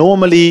phase where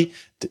normally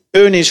the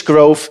earnings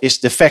growth is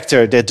the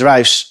factor that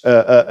drives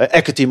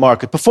equity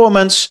market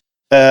performance.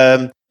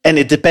 And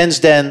it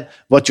depends then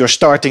what your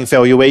starting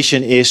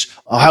valuation is,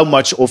 how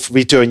much of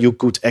return you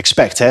could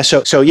expect.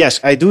 So yes,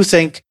 I do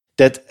think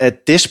that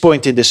at this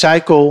point in the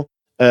cycle,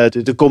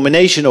 the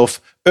combination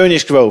of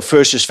earnings growth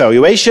versus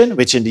valuation,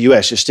 which in the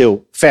US is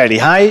still fairly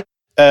high,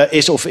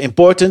 is of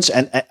importance.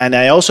 And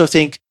I also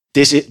think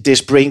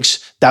this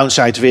brings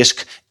downside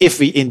risk if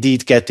we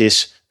indeed get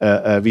this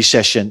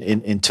recession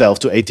in 12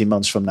 to 18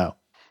 months from now.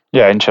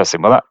 Yeah,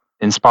 interesting. Well, that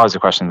inspires a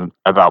question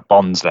about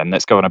bonds then.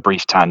 Let's go on a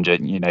brief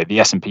tangent. You know,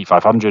 the S&P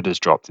 500 has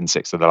dropped in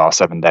 6 of the last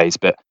 7 days,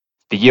 but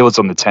the yields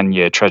on the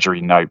 10-year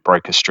Treasury note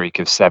broke a streak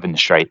of 7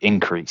 straight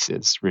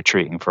increases,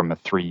 retreating from a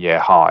 3-year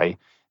high.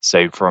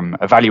 So from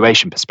a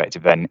valuation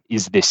perspective then,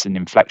 is this an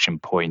inflection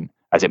point,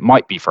 as it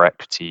might be for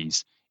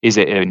equities? Is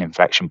it an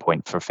inflection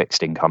point for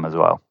fixed income as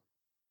well?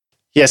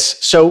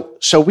 Yes, so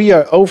we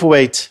are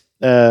overweight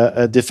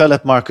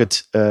developed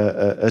market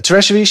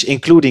treasuries,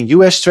 including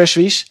US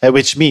treasuries,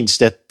 which means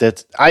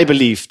that I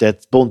believe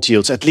that bond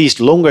yields, at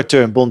least longer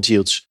term bond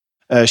yields,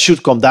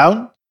 should come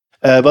down.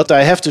 But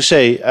I have to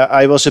say,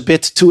 I was a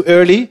bit too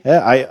early.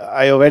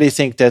 I already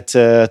think that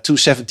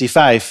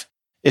 275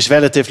 is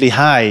relatively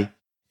high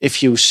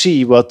if you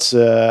see what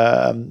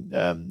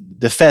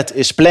the Fed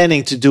is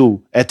planning to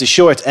do at the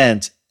short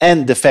end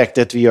and the fact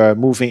that we are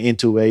moving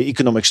into an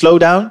economic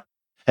slowdown.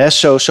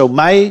 So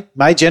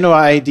my general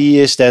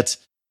idea is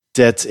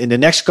that in the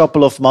next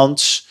couple of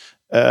months,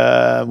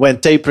 when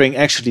tapering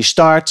actually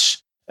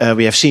starts,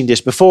 we have seen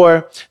this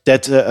before,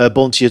 that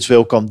bond yields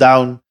will come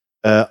down.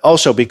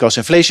 Also because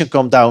inflation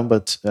comes down,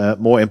 but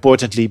more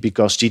importantly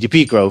because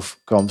GDP growth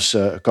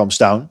comes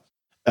down.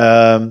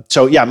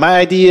 So yeah, my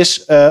idea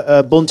is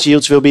bond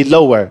yields will be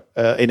lower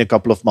in a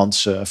couple of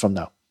months from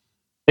now.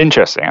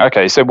 Interesting.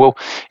 Okay, so well,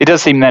 it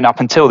does seem then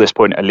up until this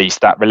point, at least,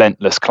 that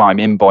relentless climb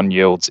in bond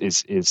yields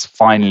is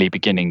finally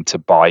beginning to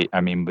bite.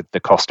 I mean, with the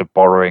cost of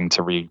borrowing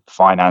to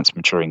refinance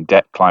maturing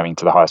debt climbing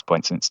to the highest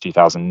point since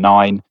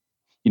 2009,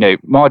 you know,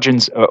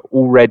 margins are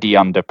already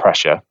under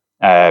pressure,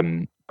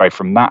 both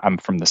from that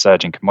and from the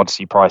surge in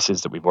commodity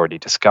prices that we've already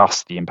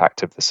discussed, the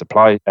impact of the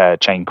supply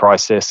chain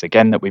crisis,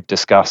 again, that we've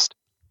discussed.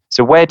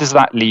 So where does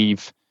that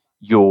leave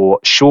your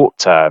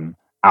short-term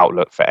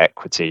outlook for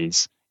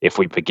equities if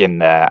we begin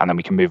there, and then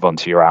we can move on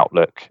to your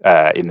outlook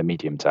in the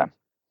medium term?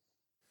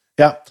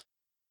 Yeah.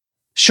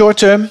 Short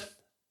term,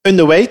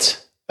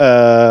 underweight.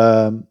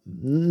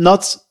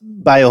 Not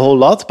by a whole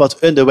lot, but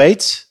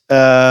underweight.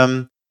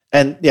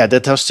 And yeah,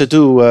 that has to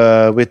do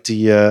with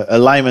the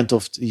alignment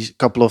of these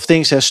couple of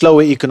things.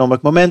 Slower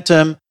economic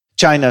momentum,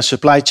 China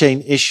supply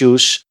chain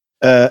issues.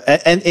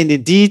 And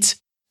indeed,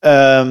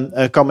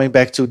 coming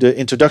back to the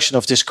introduction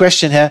of this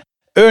question here,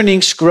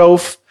 earnings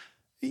growth,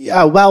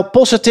 yeah, while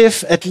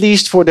positive, at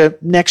least for the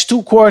next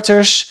 2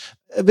 quarters,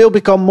 will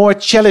become more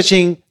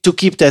challenging to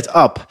keep that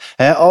up.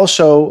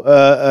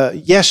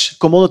 Yes,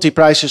 commodity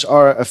prices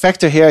are a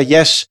factor here.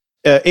 Yes,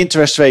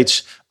 interest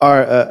rates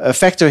are a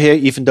factor here,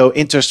 even though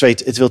interest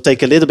rate, it will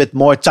take a little bit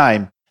more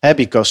time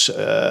because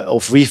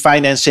of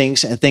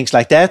refinancings and things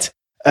like that.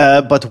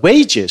 But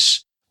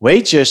wages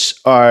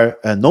are,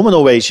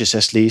 nominal wages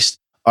at least,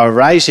 are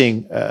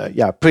rising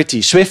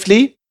pretty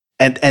swiftly.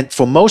 And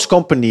for most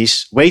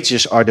companies,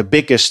 wages are the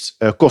biggest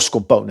cost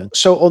component.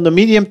 So on the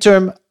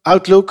medium-term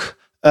outlook,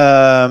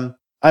 I'm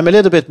a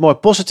little bit more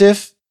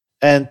positive.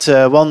 And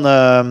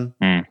one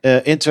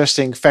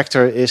interesting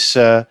factor is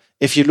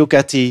if you look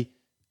at the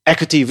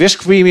equity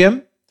risk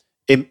premium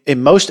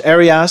in most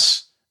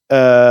areas,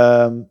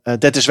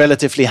 that is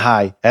relatively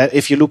high.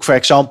 If you look, for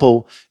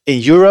example, in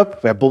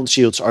Europe, where bond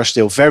yields are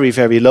still very,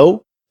 very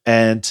low,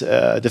 and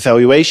the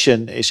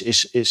valuation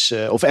is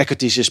of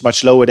equities is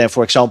much lower than,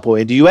 for example,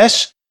 in the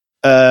US,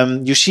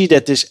 you see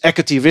that this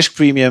equity risk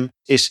premium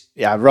is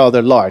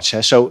rather large.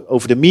 So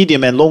over the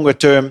medium and longer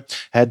term,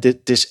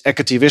 this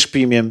equity risk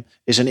premium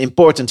is an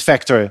important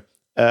factor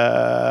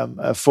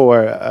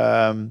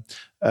for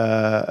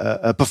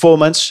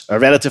performance, a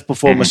relative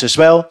performance as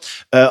well.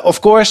 Of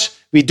course,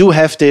 we do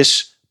have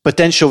this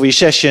potential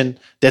recession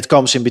that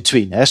comes in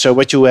between. So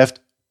what you have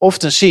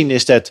often seen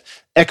is that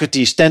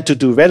equities tend to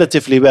do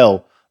relatively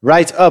well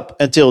right up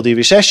until the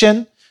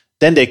recession.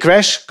 Then they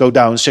crash, go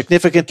down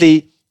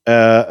significantly.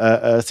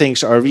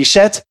 Things are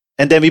reset.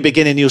 And then we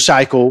begin a new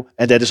cycle.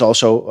 And that is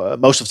also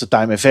most of the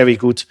time a very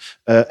good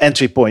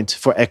entry point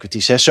for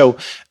equities. So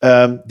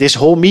this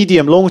whole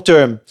medium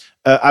long-term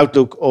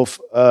outlook of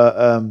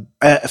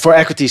for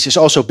equities is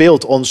also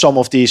built on some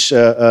of these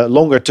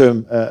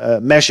longer-term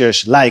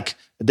measures like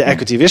the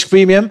equity risk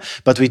premium.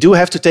 But we do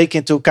have to take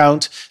into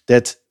account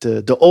that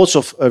the odds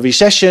of a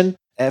recession,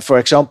 for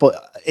example,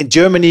 in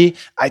Germany,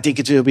 I think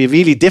it will be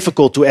really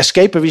difficult to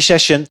escape a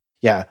recession.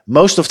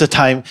 Most of the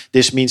time,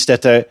 this means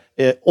that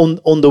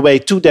on the way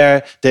to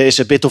there is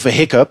a bit of a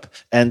hiccup.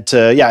 And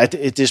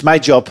it is my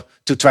job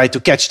to try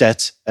to catch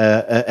that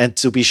and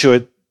to be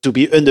sure to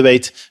be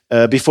underweight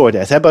before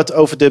that. But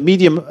over the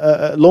medium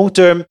long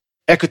term,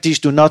 equities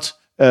do not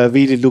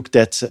really look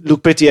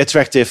pretty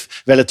attractive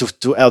relative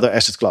to other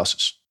asset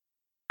classes.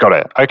 Got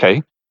it.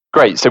 Okay,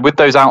 great. So with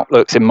those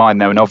outlooks in mind,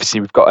 though, and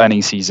obviously we've got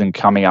earnings season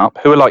coming up,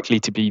 who are likely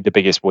to be the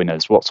biggest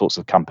winners? What sorts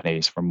of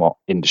companies from what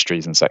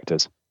industries and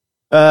sectors?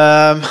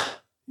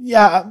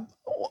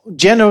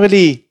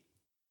 Generally,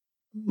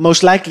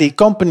 most likely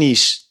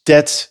companies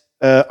that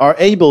are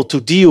able to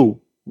deal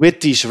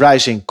with these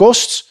rising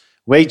costs,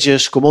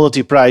 wages,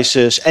 commodity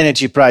prices,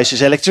 energy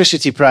prices,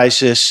 electricity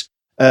prices,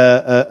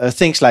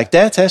 things like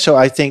that. So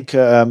I think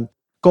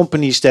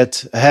companies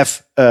that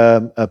have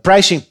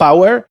pricing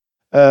power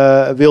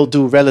will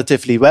do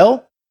relatively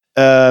well.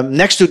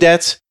 Next to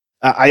that,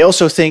 I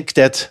also think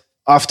that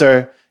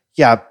after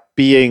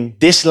being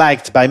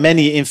disliked by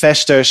many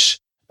investors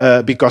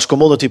because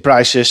commodity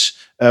prices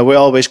were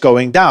always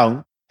going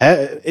down,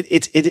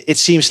 it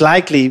seems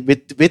likely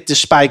with the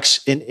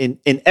spikes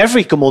in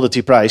every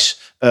commodity price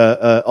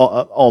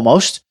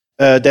almost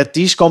that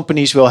these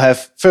companies will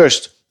have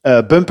first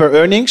bumper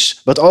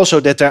earnings, but also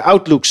that their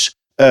outlooks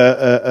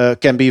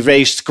can be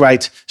raised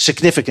quite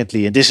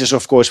significantly. And this is,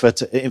 of course,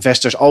 what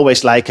investors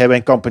always like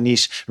when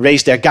companies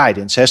raise their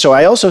guidance. So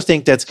I also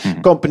think that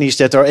companies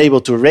that are able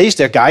to raise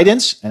their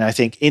guidance, and I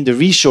think in the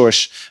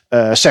resource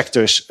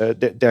sectors,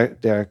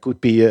 there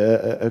could be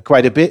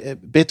quite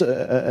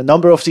a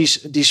number of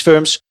these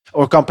firms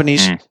or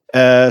companies.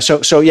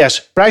 So yes,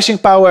 pricing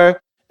power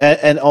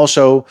and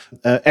also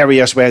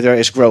areas where there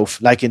is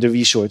growth, like in the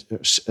resource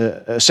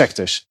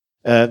sectors.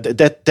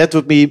 That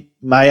would be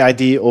my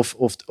idea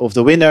of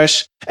the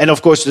winners, and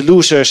of course the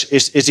losers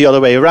is the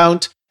other way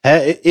around.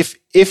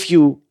 If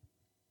you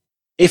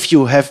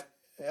have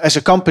as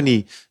a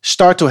company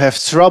start to have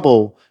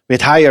trouble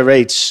with higher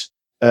rates,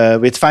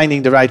 with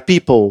finding the right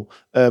people,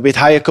 with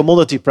higher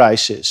commodity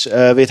prices,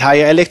 with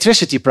higher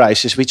electricity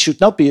prices, which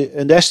should not be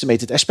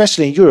underestimated,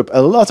 especially in Europe.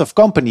 A lot of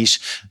companies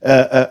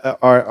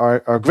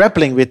are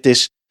grappling with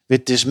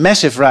this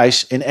massive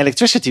rise in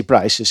electricity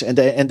prices, and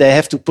they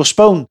have to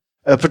postpone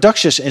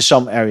productions in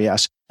some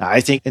areas. Now,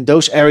 I think in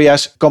those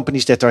areas,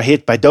 companies that are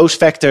hit by those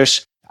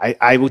factors,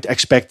 I would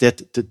expect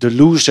that the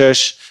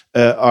losers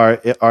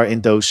are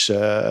in those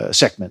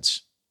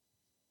segments.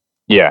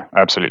 Yeah,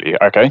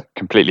 absolutely. Okay,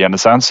 completely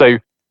understand. So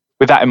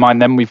with that in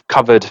mind, then we've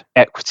covered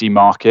equity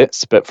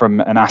markets, but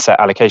from an asset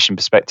allocation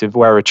perspective,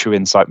 where are True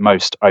Insight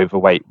most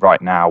overweight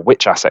right now?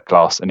 Which asset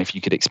class? And if you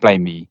could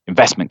explain the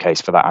investment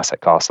case for that asset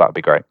class, that would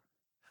be great.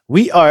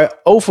 We are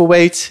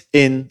overweight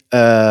in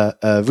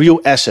real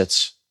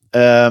assets.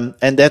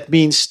 And that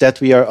means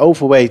that we are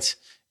overweight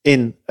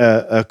in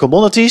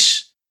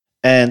commodities,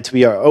 and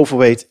we are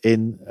overweight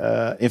in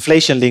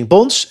inflation-linked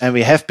bonds, and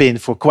we have been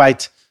for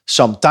quite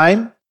some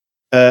time.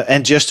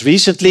 And just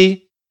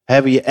recently,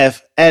 we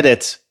have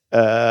added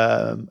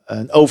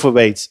an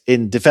overweight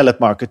in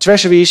developed market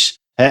treasuries,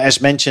 as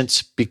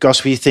mentioned,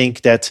 because we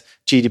think that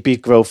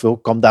GDP growth will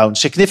come down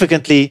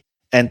significantly,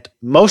 And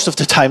most of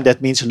the time,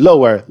 that means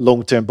lower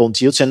long-term bond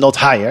yields and not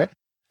higher.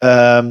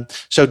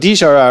 So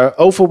these are our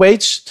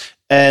overweights.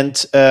 And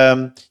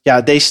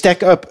they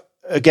stack up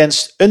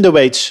against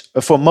underweights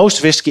for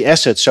most risky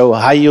assets. So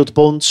high-yield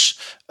bonds,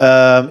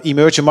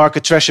 emerging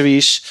market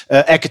treasuries,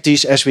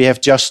 equities, as we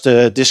have just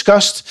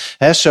discussed.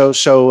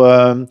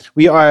 So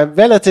we are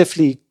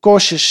relatively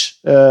cautious,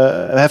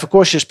 have a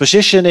cautious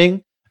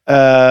positioning.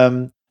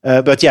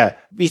 But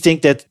we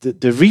think that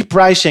the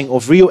repricing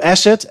of real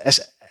assets,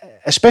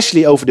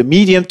 especially over the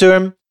medium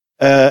term,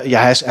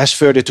 has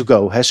further to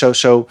go.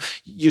 So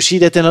you see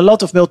that in a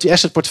lot of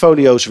multi-asset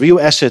portfolios, real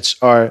assets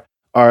are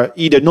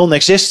either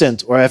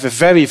non-existent or have a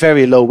very,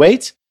 very low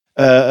weight.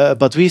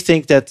 But we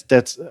think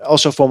that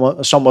also from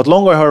a somewhat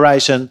longer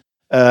horizon,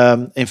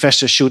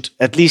 investors should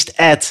at least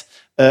add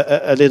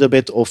a little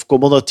bit of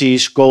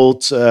commodities,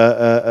 gold,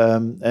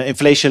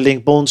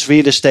 inflation-linked bonds,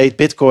 real estate,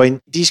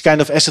 Bitcoin. These kind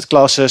of asset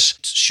classes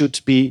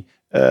should be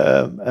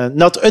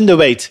not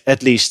underweight,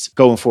 at least,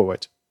 going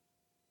forward.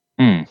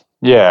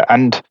 Yeah,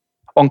 and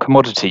on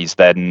commodities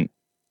then,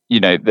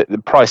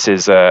 the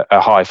prices are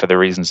high for the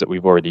reasons that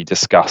we've already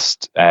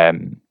discussed.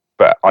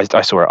 But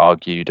I saw it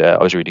argued,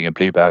 I was reading a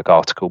Bloomberg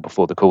article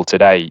before the call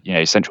today,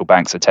 central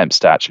banks' attempts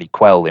to actually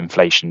quell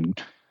inflation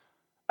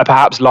are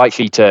perhaps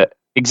likely to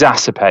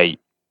exacerbate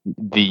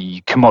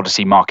the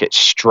commodity market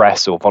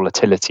stress or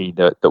volatility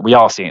that we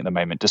are seeing at the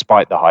moment,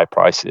 despite the high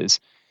prices.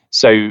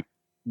 So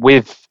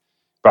with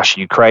Russia,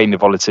 Ukraine, the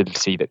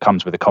volatility that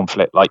comes with a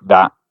conflict like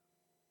that,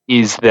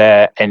 is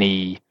there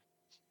any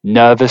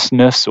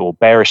nervousness or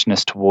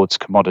bearishness towards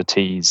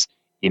commodities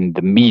in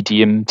the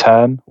medium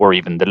term or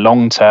even the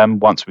long term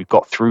once we've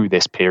got through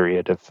this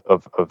period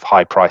of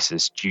high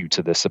prices due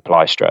to the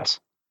supply stress?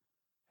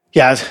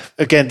 Yeah,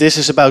 again, this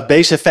is about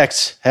base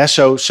effects.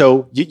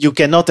 So you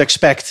cannot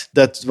expect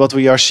that what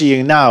we are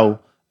seeing now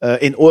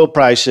in oil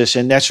prices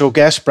and natural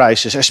gas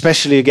prices,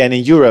 especially again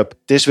in Europe,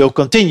 this will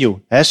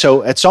continue.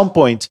 So at some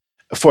point,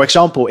 for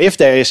example, if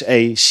there is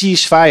a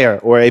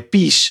ceasefire or a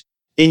peace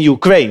in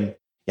Ukraine,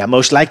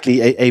 most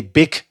likely a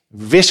big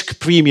risk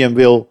premium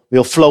will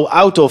flow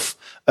out of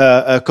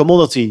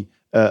commodity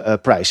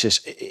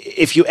prices.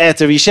 If you add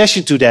the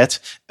recession to that,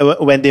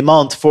 when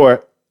demand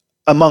for,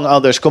 among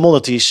others,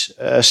 commodities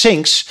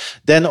sinks,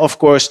 then of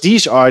course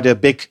these are the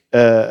big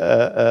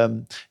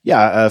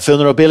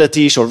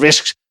vulnerabilities or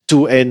risks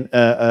to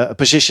a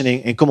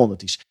positioning in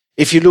commodities.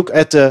 If you look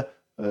at the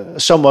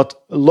somewhat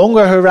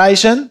longer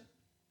horizon,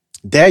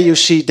 there you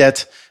see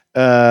that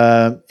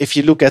if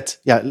you look at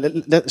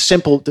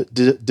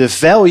the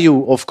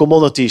value of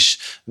commodities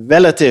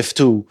relative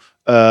to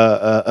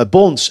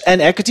bonds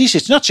and equities,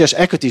 it's not just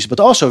equities, but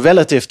also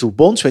relative to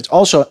bonds, which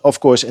also, of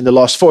course, in the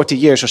last 40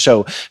 years or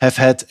so have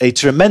had a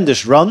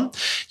tremendous run.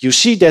 You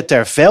see that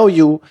their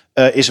value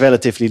is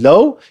relatively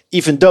low,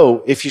 even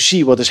though if you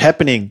see what is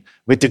happening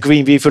with the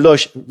Green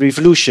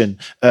Revolution,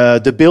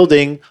 the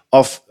building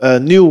of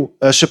new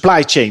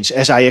supply chains,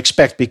 as I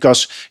expect,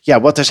 because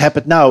what has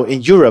happened now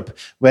in Europe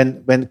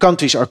when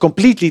countries are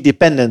completely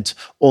dependent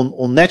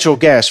on natural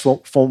gas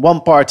from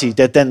one party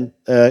that then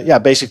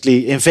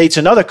basically invades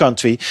another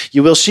country,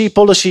 you will see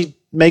policy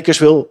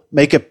makers will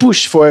make a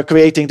push for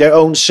creating their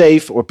own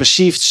safe or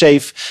perceived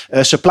safe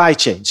supply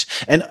chains,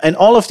 and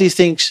all of these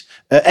things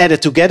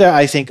added together,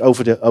 I think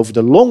over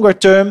the longer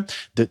term,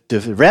 the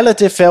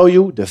relative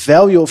value, the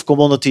value of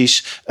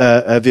commodities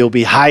will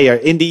be higher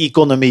in the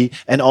economy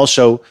and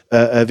also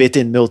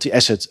within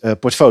multi-asset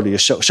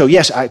portfolios. So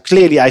yes,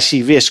 I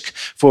see risk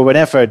for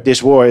whenever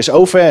this war is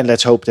over, and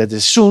let's hope that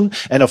it's soon.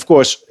 And of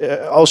course,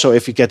 also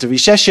if we get a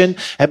recession,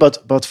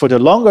 but for the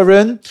longer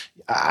run,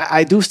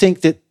 I do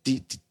think that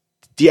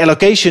the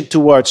allocation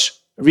towards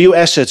real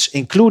assets,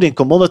 including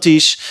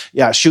commodities,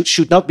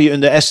 should not be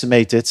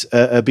underestimated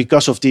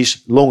because of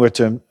these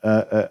longer-term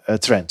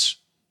trends.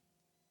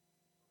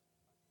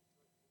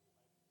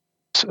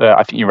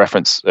 I think you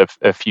referenced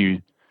a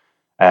few,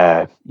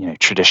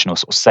 traditional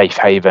sort of safe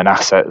haven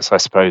assets, I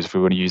suppose, if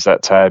we want to use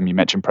that term. You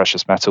mentioned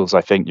precious metals.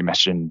 I think you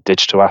mentioned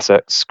digital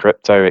assets,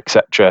 crypto,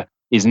 etc.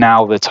 Is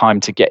now the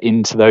time to get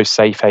into those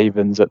safe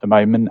havens at the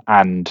moment?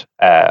 And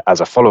as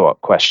a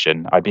follow-up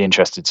question, I'd be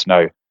interested to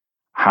know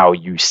how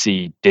you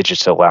see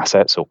digital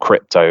assets or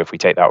crypto, if we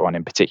take that one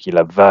in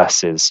particular,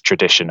 versus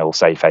traditional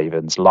safe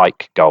havens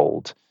like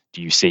gold.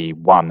 Do you see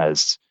one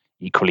as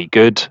equally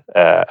good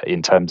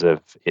in terms of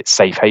its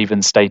safe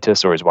haven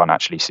status, or is one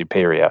actually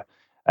superior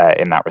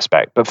in that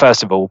respect? But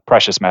first of all,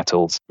 precious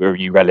metals, are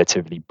you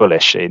relatively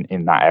bullish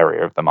in that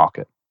area of the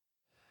market?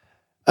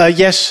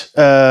 Yes,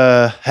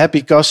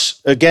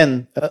 because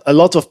again, a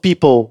lot of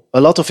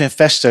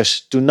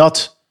investors do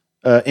not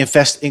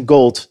invest in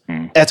gold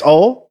at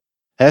all.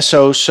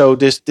 So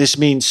this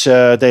means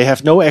they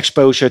have no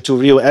exposure to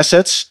real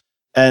assets,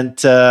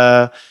 and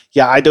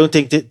I don't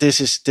think that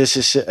this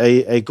is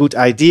a good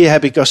idea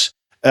because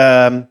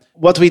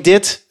what we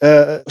did.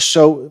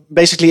 So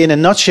basically, in a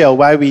nutshell,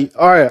 why we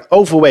are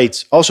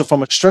overweight, also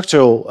from a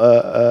structural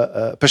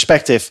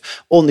perspective,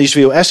 on these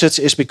real assets,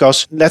 is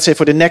because, let's say,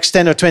 for the next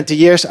 10 or 20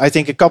 years, I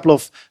think a couple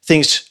of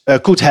things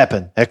could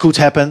happen.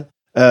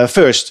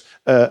 First,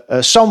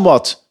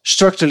 somewhat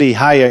structurally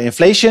higher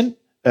inflation.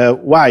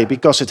 Why?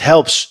 Because it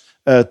helps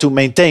to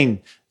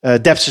maintain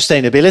debt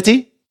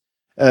sustainability.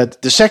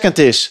 The second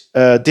is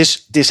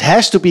this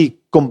has to be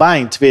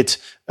combined with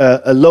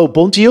low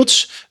bond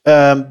yields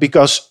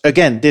because,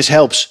 again, this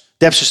helps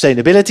debt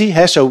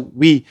sustainability. So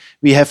we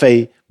have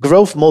a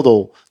growth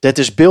model that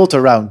is built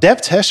around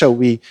debt. So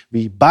we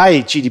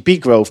buy GDP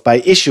growth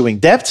by issuing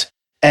debt.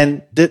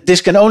 And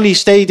this can only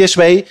stay this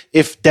way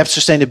if debt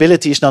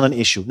sustainability is not an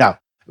issue. Now,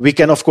 we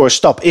can, of course,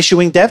 stop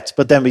issuing debt,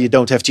 but then we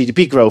don't have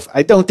GDP growth.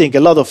 I don't think a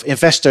lot of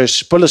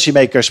investors,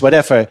 policymakers,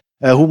 whatever,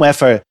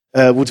 whomever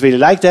would really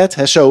like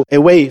that. So a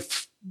way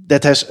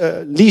that has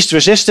least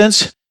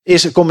resistance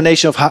is a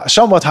combination of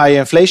somewhat higher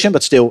inflation,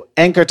 but still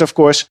anchored, of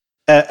course,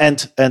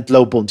 and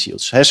low bond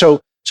yields. So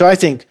I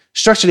think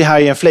structurally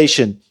higher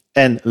inflation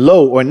and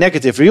low or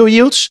negative real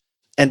yields,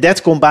 and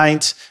that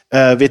combined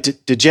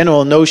with the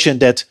general notion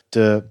that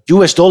the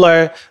US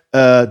dollar,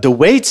 the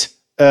weight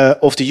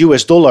of the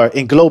US dollar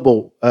in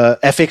global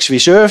FX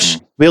reserves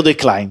will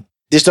decline.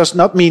 This does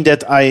not mean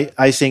that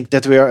I think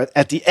that we are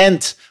at the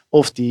end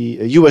of the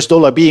US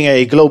dollar being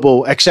a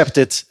global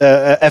accepted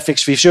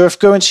FX reserve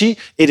currency.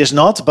 It is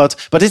not, but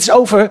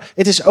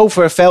it is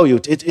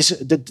overvalued. It is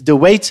the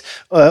weight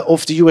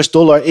of the US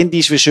dollar in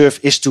these reserves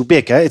is too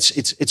big.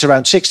 It's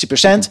around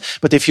 60%,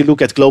 but if you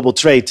look at global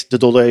trade, the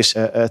dollar is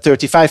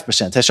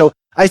 35%. So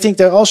I think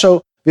there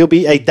also will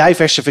be a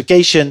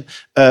diversification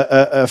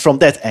from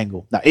that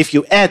angle. Now, if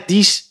you add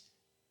these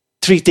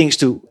three things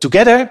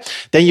together,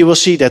 then you will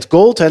see that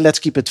gold, let's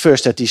keep it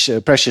first at these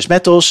precious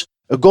metals,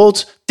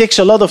 gold ticks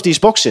a lot of these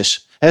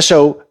boxes.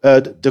 So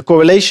the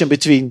correlation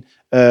between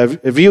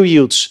real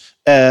yields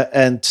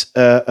and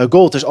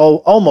gold is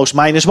almost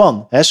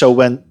 -1. So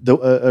when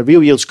the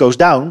real yields goes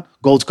down,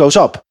 gold goes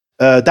up.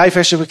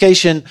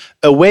 Diversification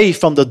away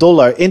from the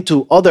dollar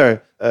into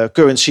other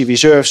currency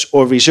reserves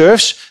or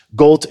reserves.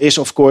 Gold is,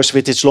 of course,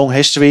 with its long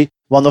history,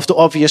 one of the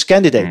obvious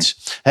candidates.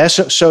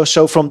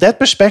 So from that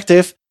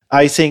perspective,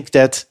 I think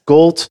that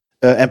gold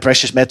and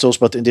precious metals,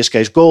 but in this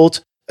case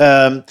gold,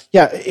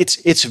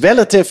 its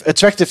relative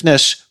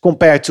attractiveness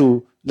compared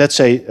to, let's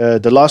say,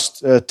 the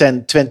last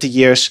 10, 20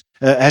 years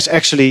has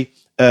actually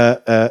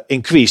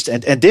increased.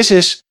 And this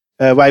is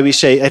why we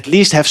say at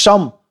least have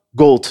some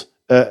gold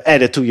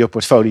added to your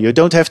portfolio. You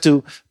don't have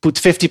to put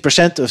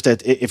 50% of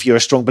that. If you're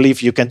a strong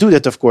believer, you can do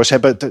that, of course,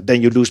 but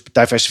then you lose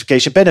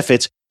diversification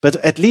benefits. But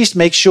at least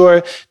make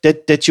sure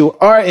that you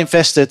are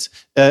invested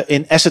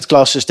in asset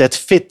classes that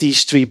fit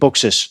these three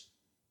boxes.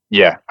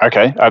 Yeah,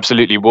 okay,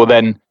 absolutely. Well,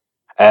 then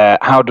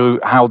how do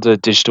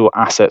digital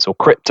assets or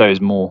cryptos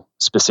more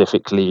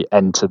specifically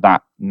enter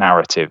that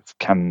narrative?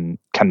 Can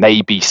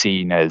they be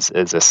seen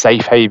as a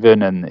safe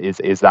haven, and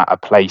is that a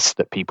place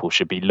that people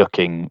should be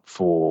looking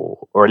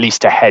for, or at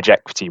least to hedge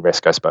equity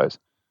risk, I suppose?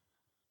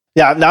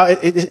 Yeah, now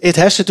it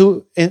has to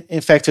do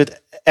in fact with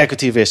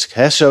equity risk.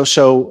 As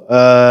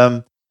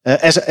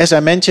I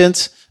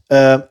mentioned,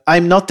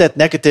 I'm not that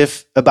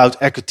negative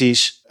about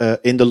equities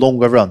in the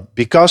longer run,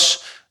 because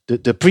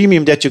the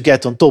premium that you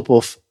get on top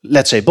of,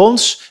 let's say,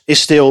 bonds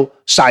is still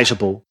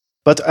sizable.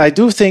 But I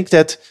do think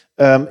that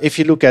if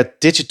you look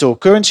at digital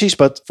currencies,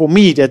 but for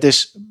me, that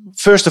is,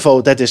 first of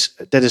all, that is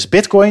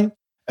Bitcoin.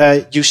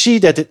 You see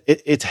that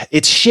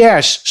it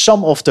shares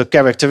some of the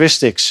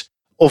characteristics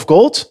of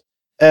gold.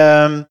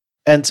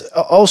 And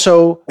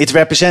also it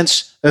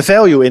represents a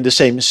value in the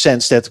same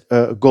sense that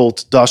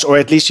gold does, or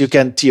at least you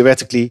can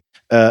theoretically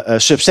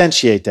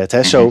substantiate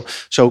that. So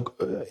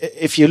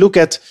if you look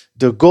at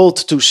the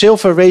gold to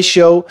silver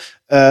ratio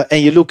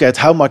and you look at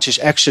how much is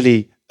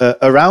actually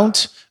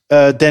around,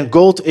 then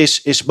gold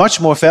is much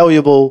more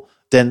valuable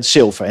than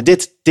silver. And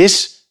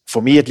this,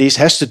 for me at least,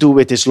 has to do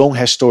with this long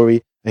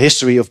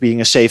history of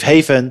being a safe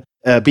haven,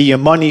 being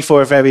money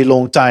for a very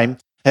long time.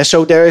 And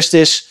so there is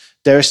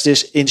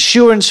this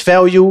insurance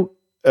value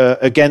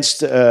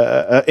against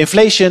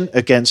inflation,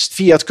 against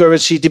fiat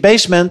currency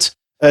debasement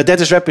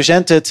that is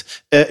represented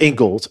in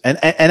gold.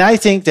 And I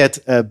think that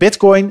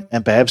Bitcoin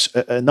and perhaps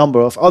a number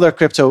of other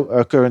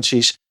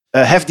cryptocurrencies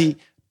have the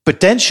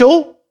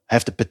potential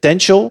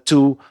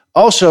to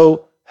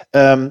also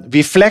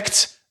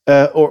reflect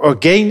or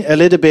gain a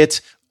little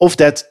bit of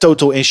that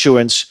total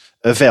insurance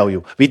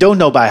value. We don't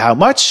know by how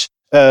much,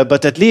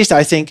 but at least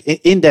I think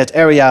in that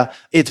area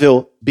it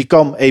will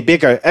become a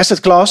bigger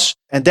asset class,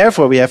 and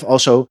therefore we have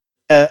also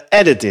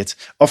added it.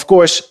 Of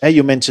course,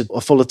 you mentioned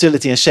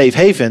volatility and safe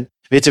haven,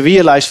 with a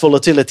realized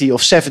volatility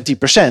of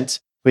 70%,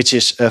 which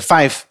is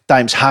 5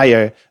 times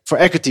higher for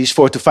equities,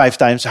 4 to 5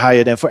 times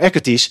higher than for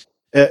equities.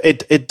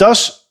 It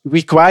does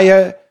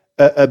require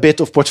a bit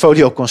of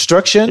portfolio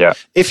construction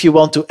if you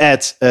want to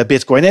add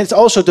Bitcoin. And it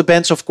also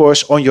depends, of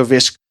course, on your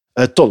risk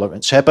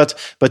tolerance.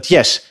 But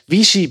yes,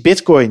 we see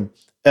Bitcoin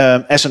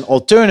as an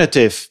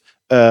alternative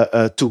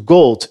to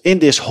gold in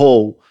this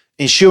whole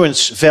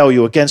insurance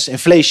value against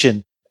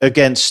inflation,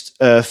 against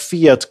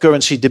fiat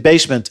currency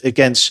debasement,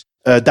 against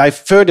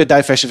further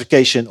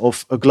diversification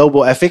of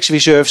global FX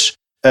reserves.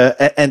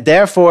 And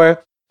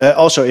therefore,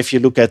 also if you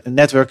look at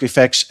network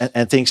effects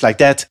and things like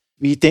that,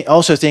 we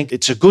also think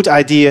it's a good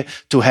idea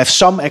to have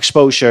some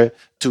exposure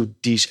to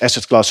these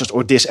asset classes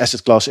or this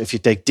asset class if you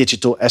take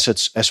digital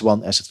assets as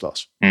one asset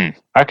class.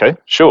 Okay,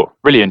 sure.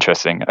 Really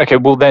interesting. Okay,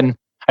 well then,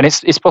 and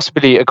it's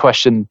possibly a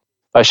question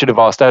I should have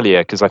asked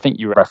earlier because I think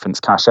you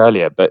referenced cash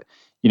earlier, but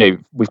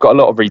we've got a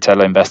lot of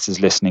retail investors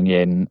listening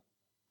in,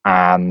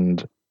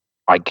 and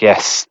I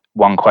guess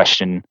one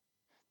question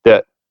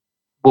that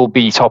will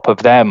be top of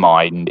their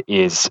mind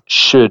is,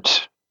 should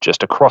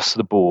just across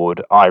the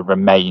board I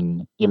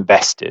remain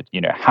invested?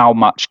 How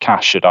much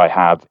cash should I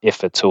have,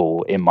 if at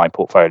all, in my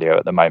portfolio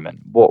at the moment?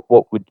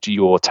 What would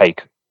your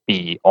take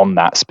be on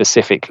that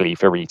specifically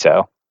for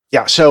retail?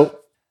 Yeah, so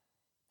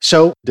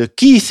the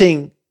key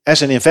thing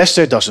as an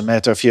investor, doesn't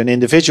matter if you're an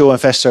individual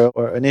investor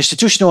or an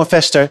institutional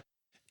investor,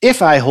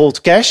 if I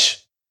hold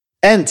cash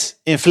and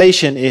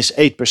inflation is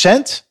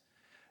 8%,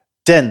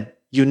 then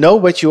you know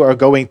what you are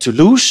going to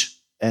lose.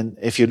 And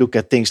if you look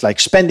at things like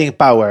spending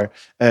power,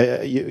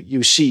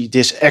 you see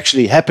this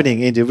actually happening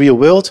in the real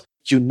world.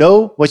 You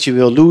know what you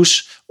will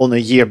lose on a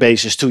year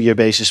basis, 2-year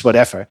basis,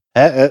 whatever.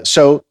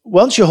 So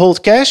once you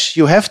hold cash,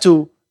 you have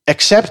to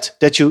accept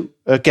that you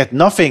get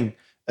nothing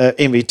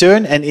in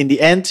return. And in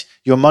the end,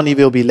 your money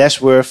will be less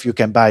worth. You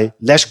can buy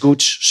less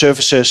goods,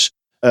 services,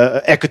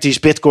 equities,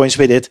 bitcoins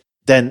with it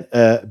than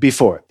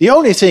before. The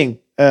only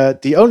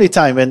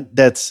time when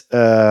that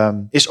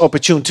is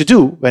opportune to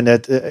do, when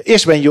that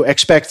is when you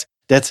expect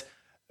that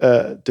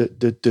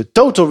the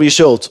total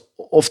result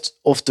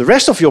of the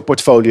rest of your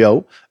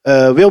portfolio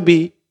will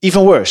be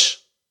even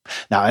worse.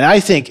 Now, and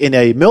I think in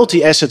a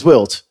multi-asset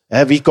world,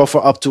 we cover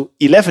up to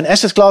 11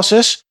 asset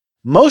classes.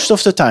 Most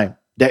of the time,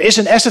 there is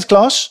an asset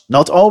class,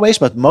 not always,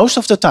 but most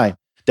of the time,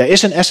 there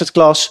is an asset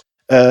class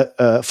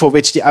for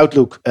which the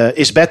outlook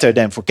is better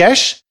than for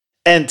cash.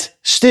 And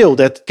still,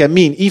 that can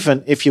mean,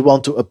 even if you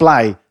want to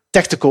apply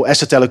tactical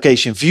asset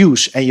allocation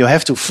views and you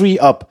have to free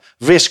up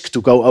risk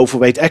to go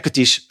overweight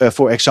equities,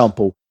 for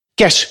example,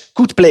 cash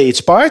could play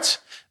its part.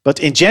 But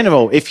in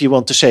general, if you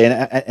want to say,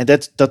 and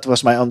that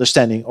was my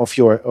understanding of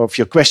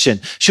your question,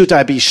 should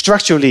I be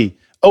structurally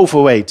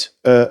overweight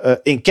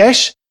in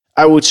cash?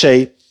 I would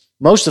say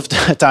most of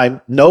the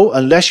time, no,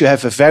 unless you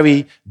have a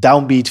very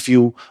downbeat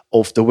view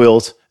of the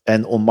world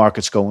and on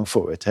markets going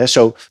forward.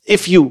 So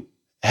if you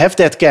have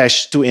that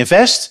cash to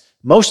invest,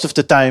 most of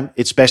the time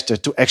it's better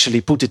to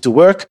actually put it to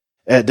work.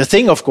 The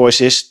thing, of course,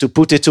 is to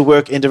put it to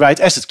work in the right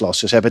asset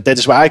classes. But that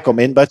is where I come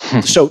in. But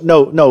so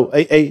no,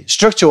 a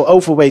structural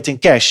overweight in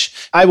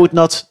cash, I would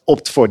not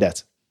opt for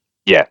that.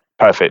 Yeah,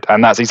 perfect.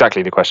 And that's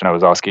exactly the question I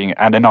was asking,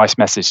 and a nice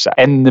message to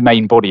end the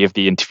main body of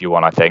the interview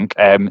on, I think.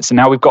 So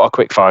now we've got a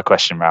quick fire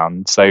question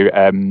round. So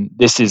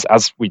this is,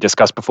 as we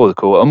discussed before the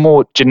call, a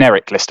more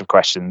generic list of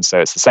questions. So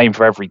it's the same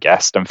for every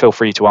guest, and feel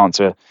free to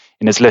answer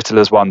in as little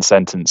as one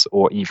sentence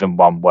or even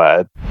one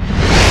word.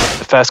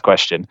 The first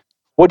question: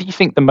 what do you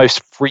think the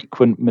most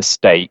frequent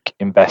mistake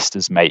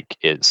investors make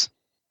is?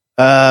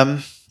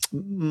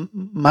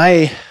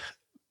 My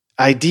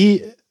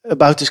idea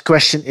about this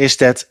question is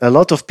that a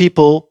lot of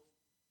people,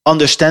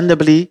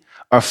 understandably,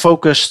 are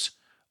focused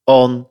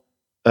on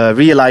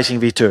realizing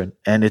return.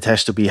 And it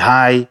has to be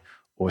high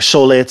or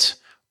solid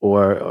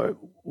or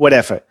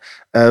whatever.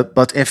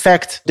 But in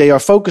fact, they are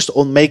focused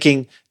on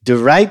making the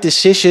right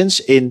decisions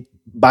in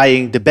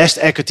buying the best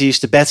equities,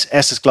 the best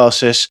asset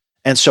classes,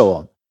 and so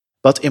on.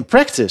 But in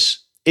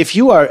practice, if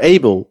you are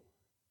able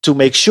to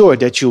make sure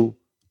that you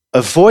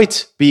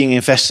avoid being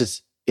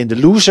invested in the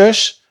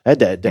losers,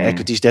 the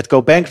equities that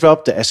go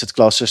bankrupt, the asset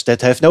classes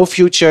that have no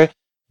future,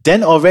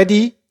 then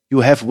already you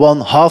have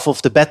won half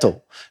of the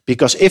battle.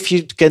 Because if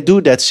you can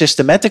do that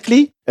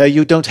systematically,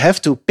 you don't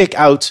have to pick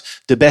out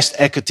the best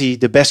equity,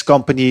 the best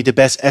company, the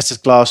best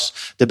asset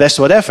class, the best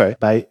whatever.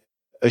 By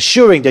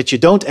assuring that you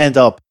don't end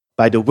up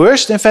by the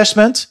worst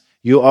investment,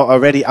 you are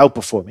already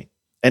outperforming.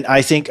 And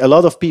I think a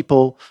lot of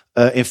people,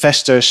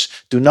 investors,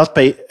 do not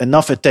pay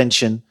enough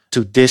attention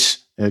to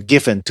this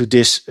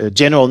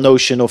general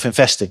notion of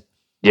investing.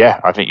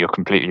 Yeah, I think you're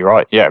completely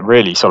right. Yeah,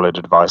 really solid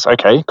advice.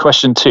 Okay,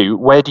 question 2.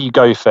 Where do you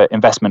go for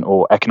investment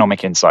or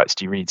economic insights?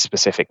 Do you read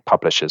specific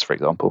publishers, for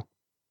example?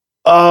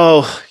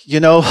 Oh,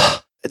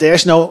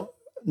 there's no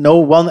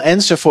one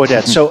answer for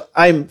that. So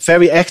I'm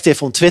very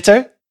active on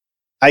Twitter.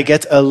 I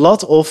get a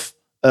lot of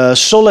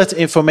solid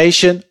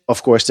information.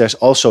 Of course, there's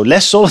also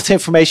less solid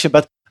information,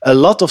 but a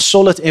lot of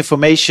solid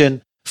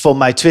information from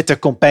my Twitter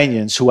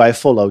companions who I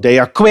follow. They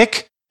are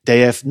quick,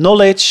 they have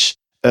knowledge,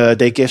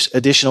 they give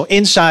additional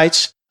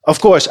insights.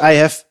 Of course, I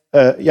have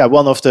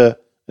one of the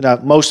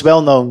most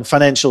well-known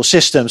financial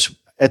systems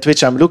at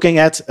which I'm looking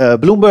at,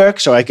 Bloomberg.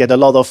 So I get a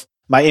lot of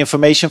my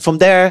information from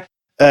there.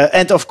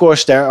 And of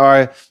course, there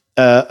are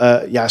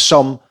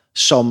some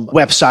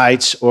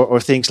websites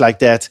or things like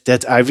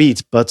that I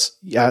read. But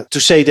to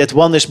say that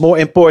one is more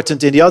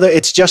important than the other,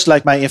 it's just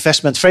like my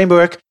investment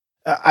framework.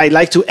 I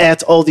like to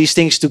add all these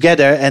things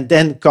together and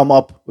then come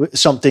up with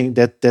something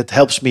that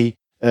helps me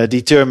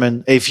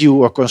determine a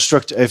view or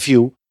construct a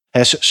view.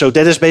 So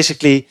that is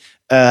basically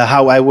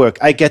how I work.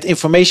 I get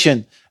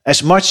information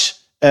as much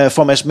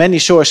from as many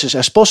sources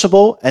as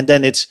possible, and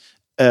then it's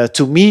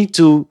to me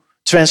to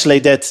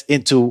translate that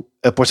into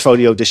a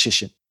portfolio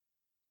decision.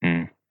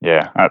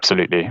 Yeah,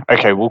 absolutely.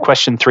 Okay, well,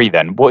 question 3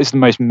 then. What is the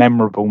most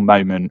memorable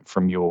moment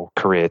from your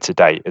career to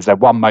date? Is there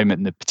one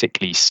moment that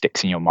particularly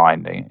sticks in your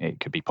mind? It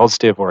could be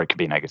positive or it could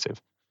be negative.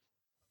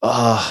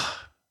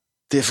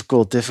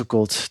 Difficult.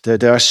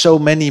 There are so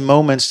many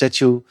moments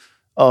that you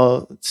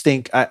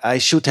think I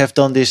should have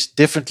done this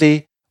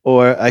differently,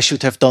 or I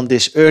should have done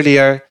this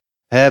earlier.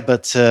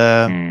 But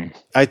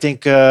I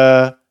think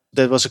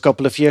that was a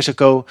couple of years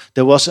ago.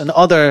 There was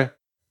another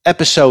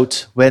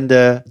episode when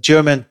the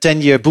German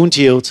 10-year Bund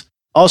yield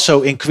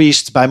also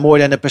increased by more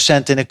than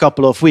 1% in a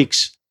couple of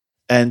weeks.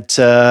 And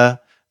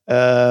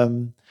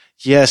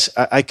yes,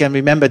 I can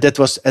remember that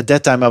was at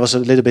that time I was a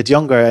little bit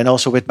younger, and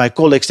also with my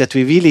colleagues, that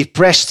we really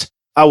pressed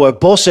our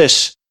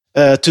bosses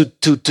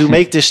to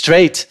make this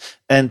trade,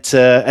 and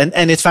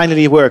it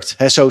finally worked.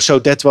 So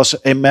that was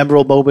a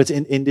memorable moment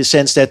in the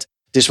sense that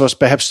this was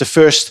perhaps the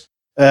first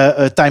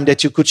time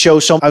that you could show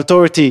some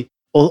authority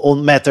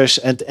on matters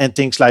and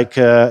things like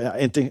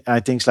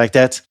things like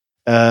that.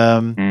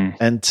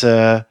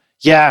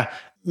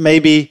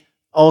 Maybe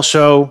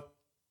also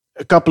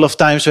a couple of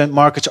times when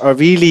markets are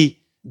really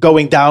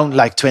going down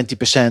like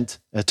 20%,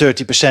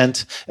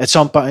 30%. At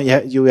some point,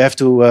 you have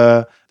to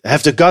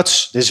have the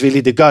guts. There's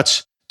really the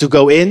guts to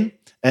go in,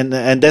 and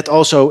that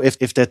also,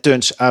 if that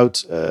turns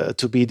out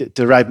to be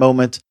the right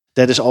moment,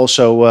 that is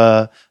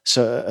also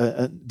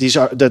these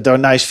are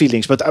nice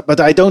feelings. But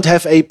I don't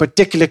have a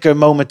particular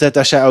moment that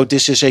I say, oh,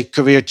 this is a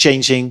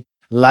career-changing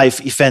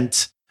life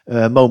event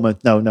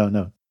moment. No.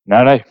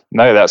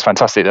 No, that's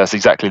fantastic. That's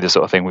exactly the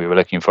sort of thing we were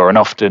looking for. And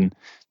often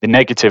the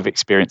negative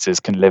experiences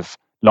can live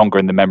longer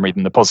in the memory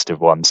than the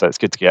positive ones. So it's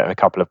good to get a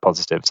couple of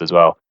positives as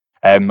well.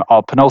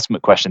 Our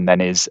penultimate question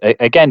then is,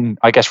 again,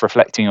 I guess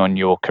reflecting on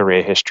your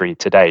career history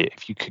today,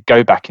 if you could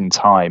go back in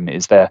time,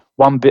 is there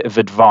one bit of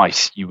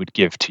advice you would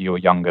give to your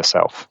younger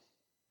self?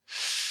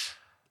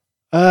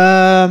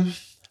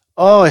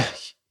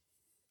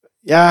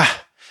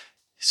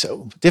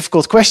 So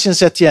difficult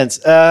questions at the end.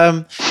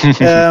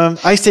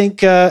 I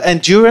think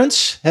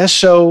endurance.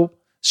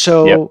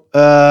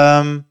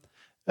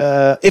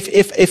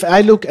 If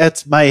I look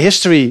at my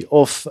history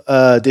of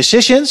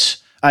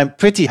decisions, I'm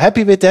pretty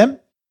happy with them.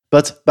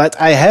 But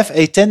I have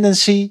a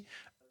tendency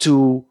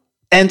to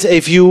end a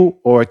view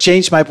or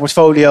change my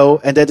portfolio,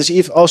 and that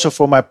is also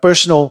for my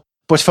personal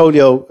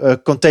portfolio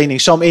containing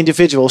some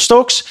individual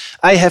stocks.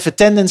 I have a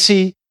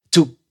tendency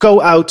to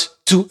go out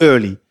too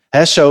early.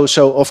 So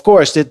of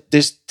course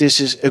this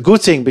is a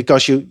good thing,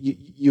 because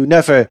you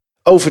never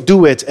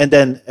overdo it and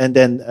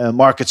then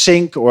market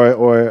sink or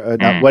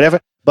whatever.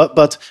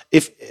 But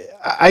if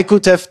I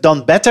could have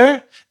done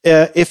better,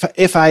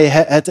 if I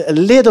had a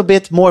little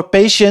bit more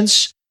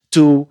patience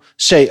to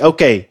say,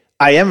 okay,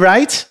 I am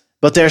right,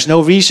 but there's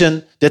no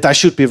reason that I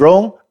should be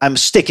wrong. I'm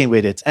sticking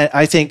with it, and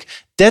I think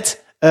that.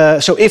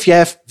 So if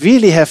you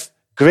really have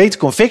great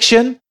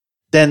conviction,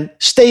 then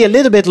stay a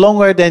little bit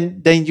longer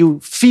than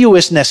you feel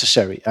is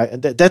necessary.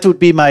 That would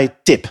be my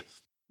tip.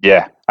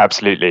 Yeah,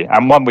 absolutely.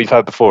 And one we've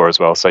heard before as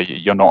well, so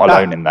you're not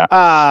alone in that.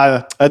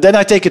 Then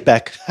I take it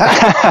back.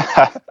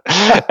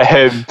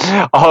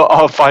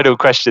 Our final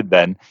question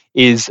then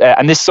is,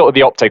 and this is sort of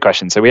the Opto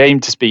question. So we aim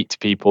to speak to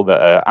people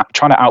that are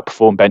trying to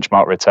outperform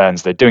benchmark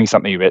returns. They're doing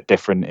something a bit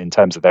different in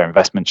terms of their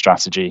investment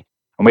strategy.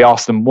 And we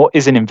ask them, what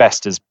is an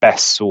investor's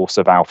best source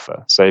of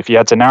alpha? So if you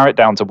had to narrow it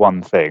down to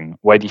one thing,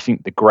 where do you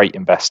think the great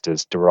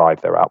investors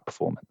derive their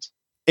outperformance?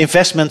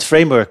 Investment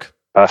framework.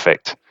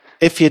 Perfect.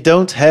 If you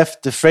don't have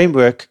the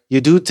framework,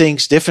 you do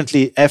things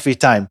differently every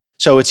time.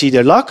 So it's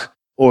either luck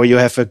or you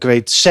have a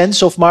great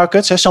sense of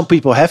markets. Some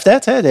people have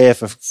that. They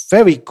have a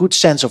very good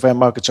sense of where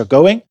markets are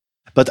going.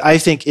 But I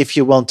think if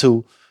you want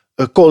to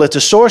call it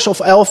a source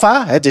of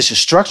alpha, this is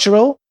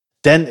structural,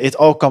 then it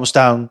all comes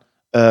down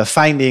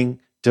finding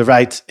the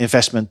right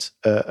investment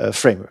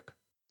framework.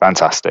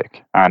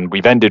 Fantastic. And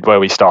we've ended where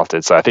we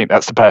started. So I think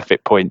that's the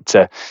perfect point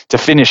to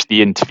finish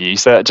the interview.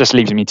 So that just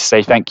leaves me to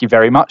say thank you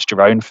very much,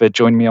 Jeroen, for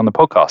joining me on the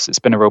podcast. It's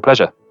been a real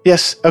pleasure.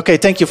 Yes. Okay.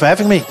 Thank you for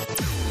having me.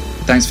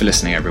 Thanks for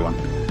listening, everyone.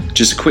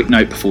 Just a quick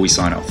note before we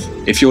sign off.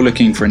 If you're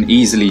looking for an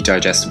easily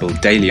digestible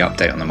daily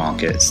update on the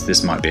markets,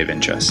 this might be of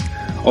interest.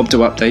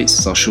 Opto Updates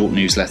is our short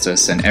newsletter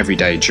sent every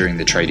day during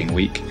the trading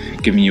week,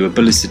 giving you a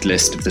bulleted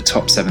list of the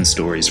top 7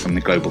 stories from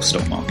the global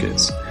stock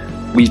markets.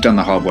 We've done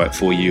the hard work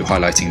for you,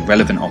 highlighting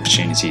relevant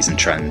opportunities and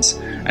trends.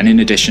 And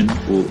in addition,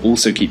 we'll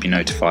also keep you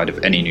notified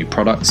of any new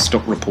products,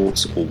 stock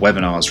reports, or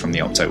webinars from the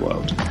Opto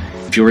world.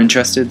 If you're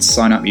interested,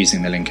 sign up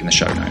using the link in the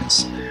show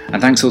notes.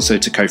 And thanks also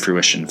to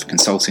Co-Fruition for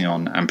consulting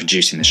on and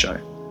producing the show.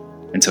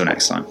 Until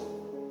next time.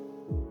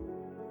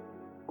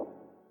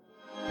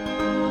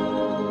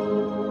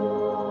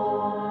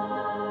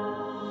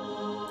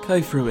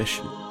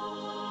 Co-Fruition.